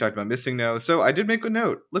 We talked about Missing No. So I did make a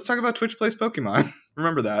note. Let's talk about Twitch Plays Pokemon.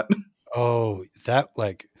 Remember that? Oh, that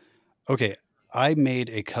like, okay. I made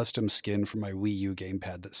a custom skin for my Wii U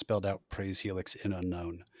gamepad that spelled out Praise Helix in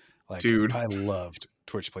Unknown. Like, Dude. I loved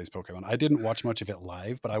Twitch Plays Pokemon. I didn't watch much of it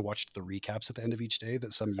live, but I watched the recaps at the end of each day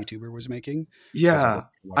that some YouTuber was making. Yeah,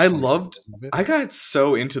 I got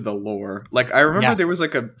so into the lore. Like, I remember there was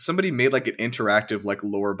like somebody made like an interactive like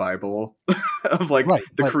lore Bible of like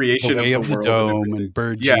the creation the way of the the world dome and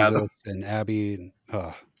Bird Jesus and Abby. And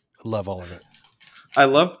I love all of it. I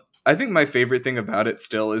love I think my favorite thing about it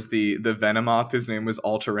still is the Venomoth. His name was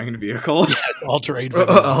All Terrain Vehicle. Yeah, all-terrain.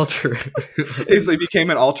 Alter. He became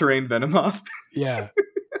an All Terrain Venomoth. Yeah.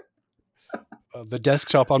 The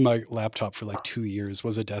desktop on my laptop for like 2 years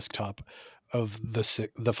was a desktop of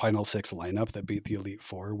the final 6 lineup that beat the Elite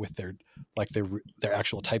Four with their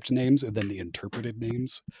actual typed names and then the interpreted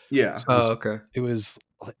names. Yeah. So Oh, okay. it was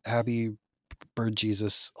Abby, Bird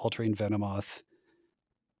Jesus, All-Terrain Venomoth.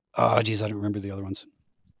 Oh, geez, I don't remember the other ones.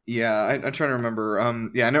 Yeah, I'm trying to remember.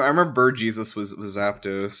 Yeah, I know. I remember Bird Jesus was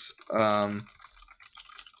Zapdos. Hold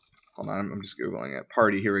on, I'm just googling it.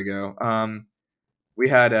 Party. Here we go. We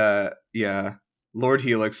had Lord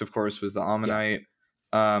Helix, of course, was the Ammonite.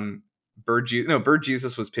 Bird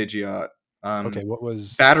Jesus was Pidgeot. Okay, what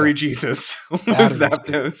was Battery Jesus was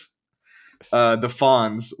Zapdos. The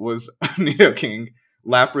Fawns was Nidoking.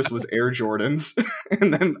 Lapras was Air Jordans,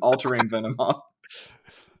 and then All Terrain Venomoth.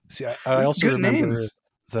 See, I also remember names.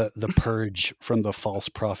 the Purge from the False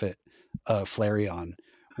Prophet, Flareon,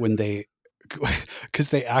 when because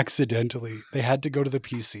they had to go to the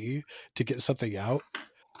PC to get something out,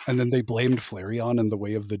 and then they blamed Flareon and the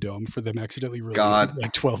Way of the Dome for them accidentally releasing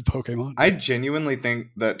like 12 Pokemon. I genuinely think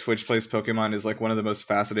that Twitch Plays Pokemon is like one of the most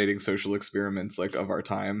fascinating social experiments like of our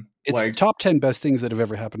time. It's like top 10 best things that have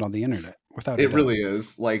ever happened on the internet. Without a it doubt. really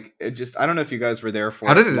is. Like it just I don't know if you guys were there for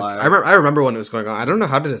How did it? live. I remember when it was going on. I don't know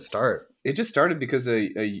how did it start. It just started because Some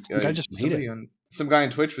guy just made it. some guy on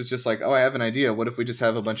Twitch was just like, "Oh, I have an idea. What if we just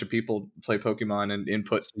have a bunch of people play Pokemon and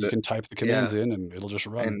input?" So you can type the commands in and it'll just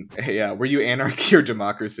run. And yeah, were you anarchy or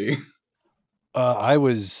democracy? I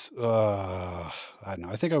was I don't know.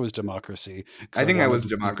 I think I was democracy. I think I was wanted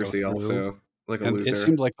to go democracy through. also. Like a And loser. it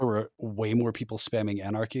seemed like there were way more people spamming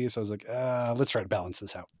anarchy, so I was like, let's try to balance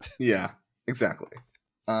this out. Yeah, exactly.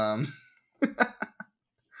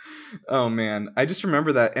 Oh man, I just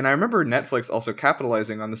remember that, and I remember Netflix also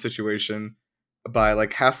capitalizing on the situation by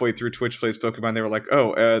like halfway through Twitch Plays Pokemon, they were like,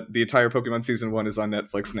 "Oh, the entire Pokemon Season 1 is on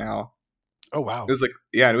Netflix now." Oh wow. It was like,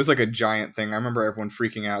 yeah, it was like a giant thing. I remember everyone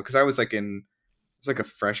freaking out because I was like a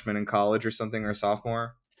freshman in college or something, or a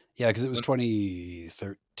sophomore. Yeah, because it was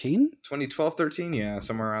 2013. 2012, 13, yeah,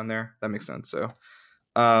 somewhere around there. That makes sense. So,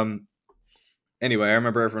 anyway, I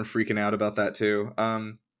remember everyone freaking out about that too.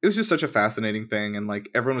 It was just such a fascinating thing, and like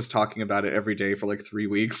everyone was talking about it every day for like 3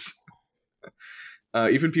 weeks.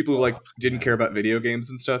 Even people who like didn't care about video games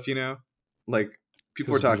and stuff, you know, like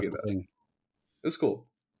people were talking about it. It was cool.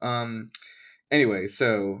 Anyway,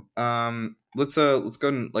 so let's go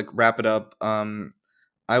and like wrap it up.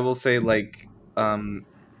 I will say like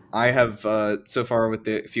I have so far with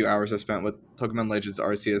the few hours I've spent with Pokemon Legends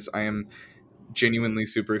Arceus, I am genuinely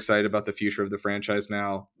super excited about the future of the franchise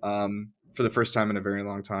now. For the first time in a very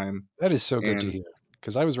long time. That is so good to hear,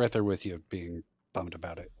 because I was right there with you being bummed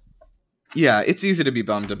about it. Yeah, it's easy to be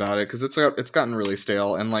bummed about it because it's gotten really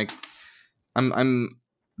stale, and like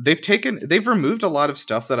they've removed a lot of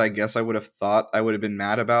stuff that I guess I would have thought I would have been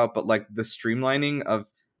mad about, but like the streamlining of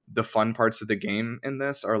the fun parts of the game in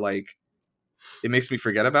this are like, it makes me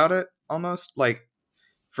forget about it almost. Like,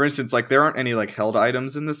 for instance, like there aren't any like held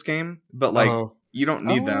items in this game, but like you don't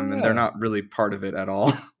need them, and they're not really part of it at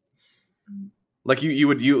all. Like you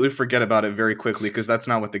would forget about it very quickly because that's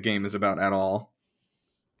not what the game is about at all.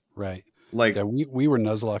 Right. Like yeah, we were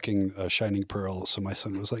Nuzlocking Shining Pearl, so my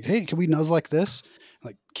son was like, "Hey, can we Nuzlock this?" I'm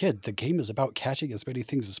like, kid, the game is about catching as many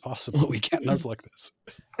things as possible. We can't Nuzlock this.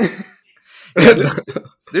 Yeah,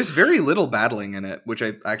 there's very little battling in it, which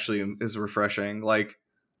I actually is refreshing. Like,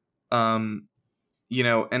 you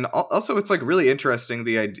know, and also it's like really interesting.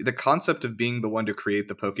 The concept of being the one to create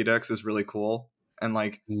the Pokédex is really cool, and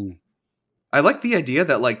like. I like the idea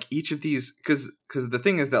that like each of these, because the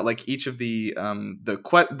thing is that like each of the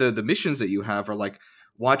missions that you have are like,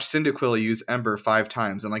 watch Cyndaquil use Ember 5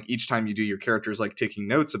 times, and like each time you do, your character is like taking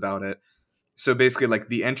notes about it. So basically, like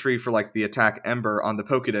the entry for like the attack Ember on the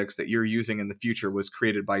Pokédex that you're using in the future was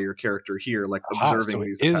created by your character here, like observing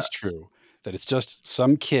these. It is true that it's just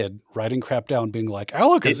some kid writing crap down, being like,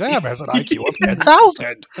 Alakazam has an IQ of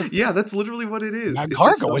 10,000. Yeah, that's literally what it is.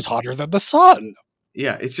 Magcargo is hotter than the sun.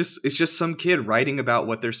 Yeah, it's just some kid writing about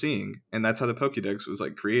what they're seeing, and that's how the Pokédex was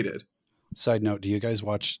like created. Side note: do you guys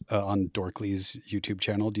watch on Dorkly's YouTube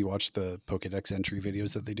channel? Do you watch the Pokédex entry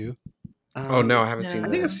videos that they do? Oh no, I haven't seen. I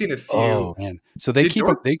think I've seen a few. Oh man, so they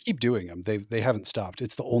keep doing them. They haven't stopped.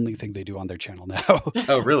 It's the only thing they do on their channel now.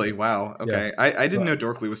 Oh really? Wow. Okay, yeah. I didn't know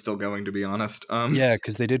Dorkly was still going, to be honest. Yeah,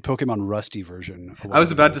 because they did Pokemon Rusty version. I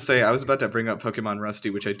was about to bring up Pokemon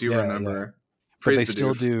Rusty, which I do remember. Yeah. But they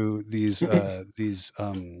still do these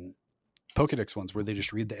Pokedex ones where they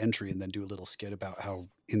just read the entry and then do a little skit about how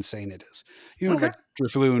insane it is. You know, Okay. like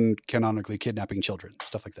Drifloon canonically kidnapping children,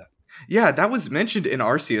 stuff like that. Yeah, that was mentioned in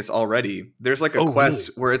Arceus already. There's like a Oh, quest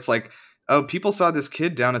really? where it's like, oh, people saw this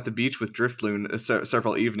kid down at the beach with Drifloon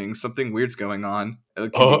several evenings. Something weird's going on. Can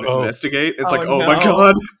you Oh. investigate? It's Oh, like, oh my no.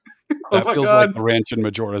 god. That Oh my feels god. like the ranch in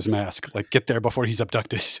Majora's Mask. Like, get there before he's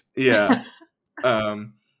abducted. Yeah.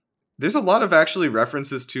 There's a lot of actually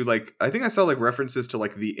references to like, I think I saw like references to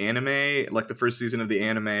like the anime, like the first season of the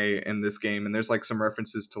anime in this game, and there's like some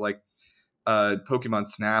references to like Pokemon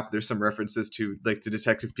Snap. There's some references to like the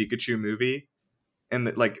Detective Pikachu movie, and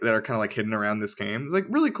that are kind of like hidden around this game. It's like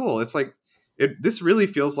really cool. It's like this really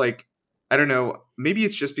feels like, I don't know, maybe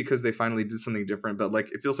it's just because they finally did something different, but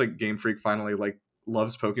like it feels like Game Freak finally like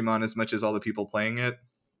loves Pokemon as much as all the people playing it,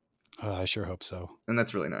 I sure hope so. and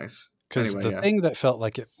that's really nice. Because Anyway, the yeah. thing that felt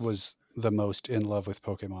like it was the most in love with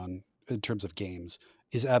Pokemon in terms of games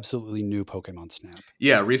is absolutely new Pokemon Snap.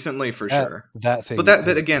 Yeah, recently for sure. That thing.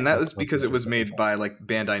 But again, that was because it was made by like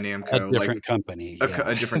Bandai Namco, a different like company.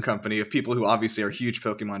 a different company of people who obviously are huge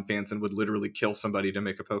Pokemon fans and would literally kill somebody to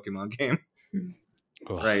make a Pokemon game.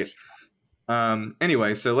 Ugh. Right.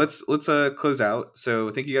 Anyway, so let's close out.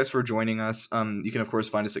 So thank you guys for joining us. You can of course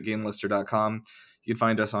find us at GameLuster.com. You can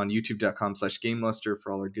find us on YouTube.com/GameLuster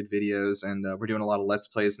for all our good videos, and we're doing a lot of Let's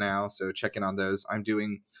Plays now, so check in on those. I'm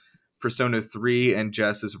doing Persona 3, and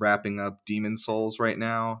Jess is wrapping up Demon Souls right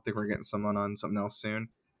now. I think we're getting someone on something else soon.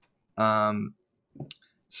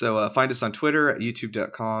 So find us on Twitter at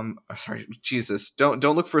YouTube.com. Oh, sorry, Jesus, don't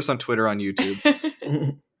look for us on Twitter on YouTube.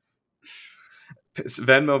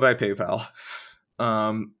 Venmo by PayPal.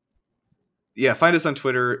 Yeah, find us on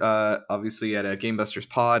Twitter, obviously at GameBusters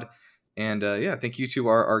Pod. And yeah, thank you to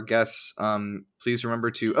our guests. Please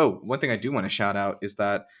remember to, one thing I do want to shout out is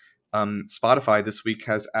that Spotify this week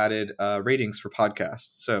has added ratings for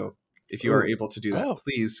podcasts. So if you are able to do that,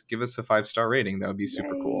 please give us a 5-star rating. That would be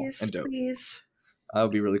super cool and dope. Please. That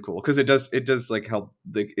would be really cool because it does like help.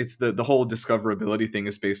 Like it's the whole discoverability thing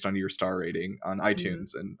is based on your star rating on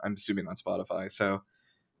iTunes and I'm assuming on Spotify. So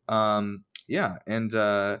yeah,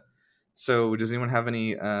 and so does anyone have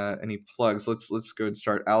any plugs? Let's go and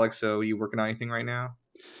start. Alex, so are you working on anything right now?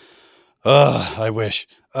 I wish.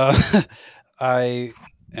 I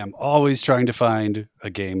am always trying to find a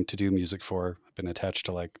game to do music for. I've been attached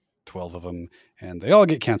to like 12 of them and they all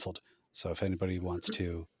get canceled. So if anybody wants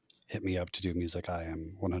to hit me up to do music, I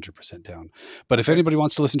am 100% down. But if anybody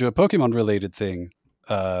wants to listen to a Pokemon related thing,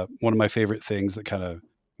 one of my favorite things that kind of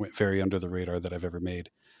went very under the radar that I've ever made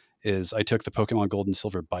is I took the Pokemon Gold and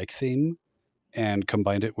Silver bike theme and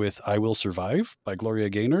combined it with I Will Survive by Gloria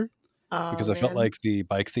Gaynor, because I felt like the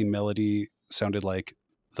bike theme melody sounded like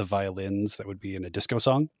the violins that would be in a disco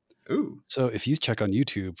song. Ooh. So if you check on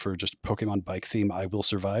YouTube for just Pokemon bike theme I Will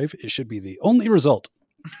Survive, it should be the only result.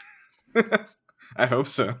 I hope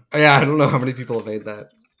so. Yeah, I don't know how many people have made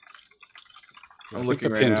that. I'm I think looking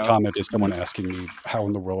the right pinned now. comment is someone asking me how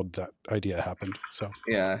in the world that idea happened. So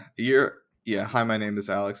Yeah, hi, my name is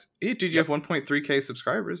Alex. Hey, dude, you have 1.3k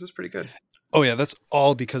subscribers. That's pretty good. oh yeah, that's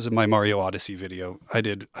all because of my Mario Odyssey video. I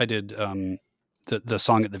did the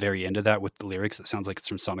song at the very end of that with the lyrics that sounds like it's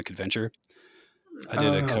from Sonic Adventure. I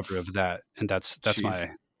did a cover of that, and that's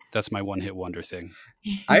my one-hit wonder thing.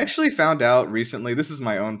 I actually found out recently, this is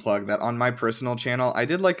my own plug, that on my personal channel, I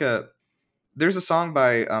did there's a song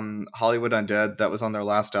by Hollywood Undead that was on their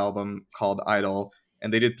last album called Idol,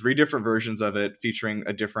 and they did 3 different versions of it featuring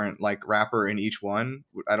a different like rapper in each one.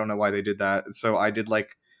 I don't know why they did that. So I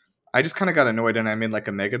just kind of got annoyed and I made like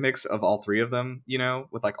a mega mix of all 3 of them,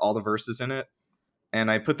 with like all the verses in it. And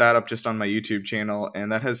I put that up just on my YouTube channel,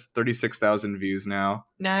 and that has 36,000 views now.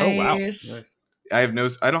 Nice. Oh, wow. Nice. I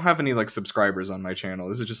don't have any like subscribers on my channel.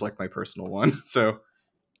 This is just like my personal one. So,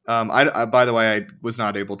 I by the way, I was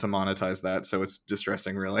not able to monetize that, so it's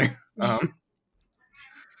distressing, really.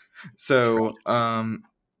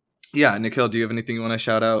 Yeah, Nikhil, do you have anything you want to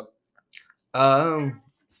shout out? I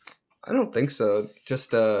don't think so.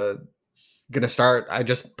 Just gonna start. I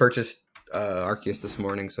just purchased Arceus this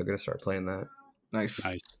morning, so gonna start playing that. Nice.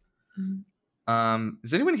 Mm.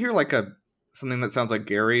 Does anyone hear like something that sounds like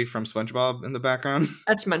Gary from SpongeBob in the background?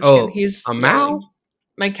 That's Munchkin. Oh, He's a Mao?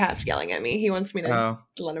 My cat's yelling at me. He wants me to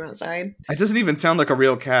let him outside. It doesn't even sound like a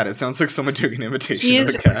real cat. It sounds like someone doing an imitation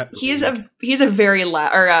of a cat. He's a very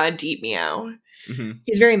loud or deep meow. Mm-hmm.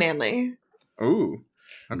 He's very manly. Ooh.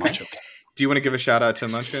 Okay. Do you want to give a shout out to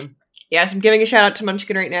Munchkin? Yes, I'm giving a shout out to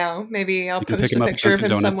Munchkin right now. Maybe I'll post a picture of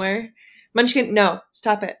him somewhere. Munchkin, no,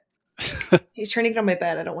 stop it. He's trying to get on my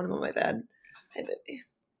bed. I don't want him on my bed. Hi, baby.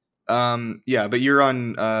 Yeah, but you're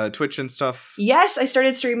on Twitch and stuff. Yes, I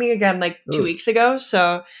started streaming again like 2 weeks ago.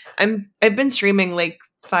 So I've been streaming like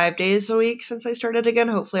 5 days a week since I started again.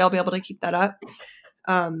 Hopefully I'll be able to keep that up.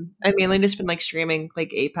 I've mainly just been like streaming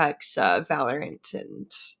like Apex, Valorant,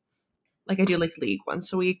 and like I do like League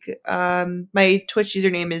once a week. My Twitch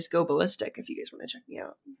username is Go Ballistic if you guys want to check me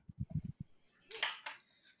out.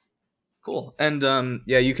 Cool. And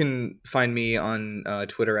yeah, you can find me on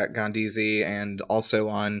Twitter at Gondizi, and also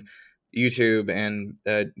on YouTube and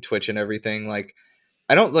Twitch and everything. Like,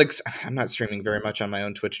 I'm not streaming very much on my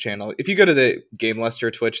own Twitch channel. If you go to the Game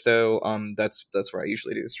Luster Twitch though, that's where I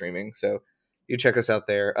usually do the streaming. So you check us out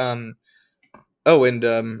there.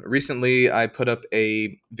 Recently I put up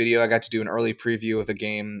a video. I got to do an early preview of a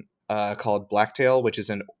game called Blacktail, which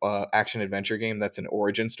is an action adventure game that's an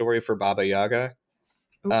origin story for Baba Yaga.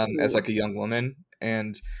 As like a young woman,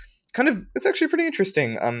 and it's actually pretty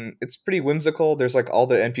interesting. It's pretty whimsical. There's like all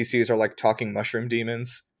the NPCs are like talking mushroom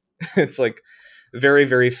demons. It's like very,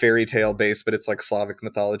 very fairy tale based, but it's like Slavic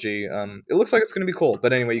mythology. It looks like it's going to be cool.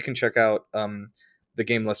 But anyway, you can check out the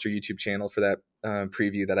Game Luster YouTube channel for that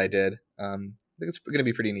preview that I did. I think it's going to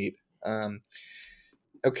be pretty neat.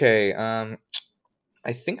 Okay.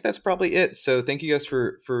 I think that's probably it. So thank you guys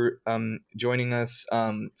for joining us.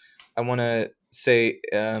 I want to say,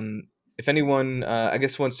 if anyone, I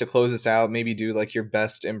guess, wants to close us out, maybe do like your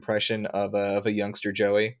best impression of a youngster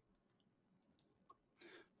Joey.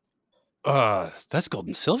 That's Gold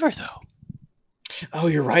and Silver though. Oh,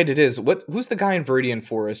 you're right. It is. Who's the guy in Viridian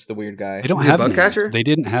Forest? The weird guy. They don't have names. Catcher? They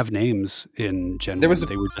didn't have names in Gen 1. There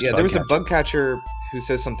was a bug catcher who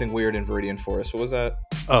says something weird in Viridian Forest. What was that?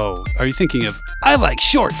 Oh, are you thinking of? I like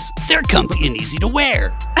shorts. They're comfy and easy to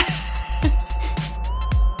wear.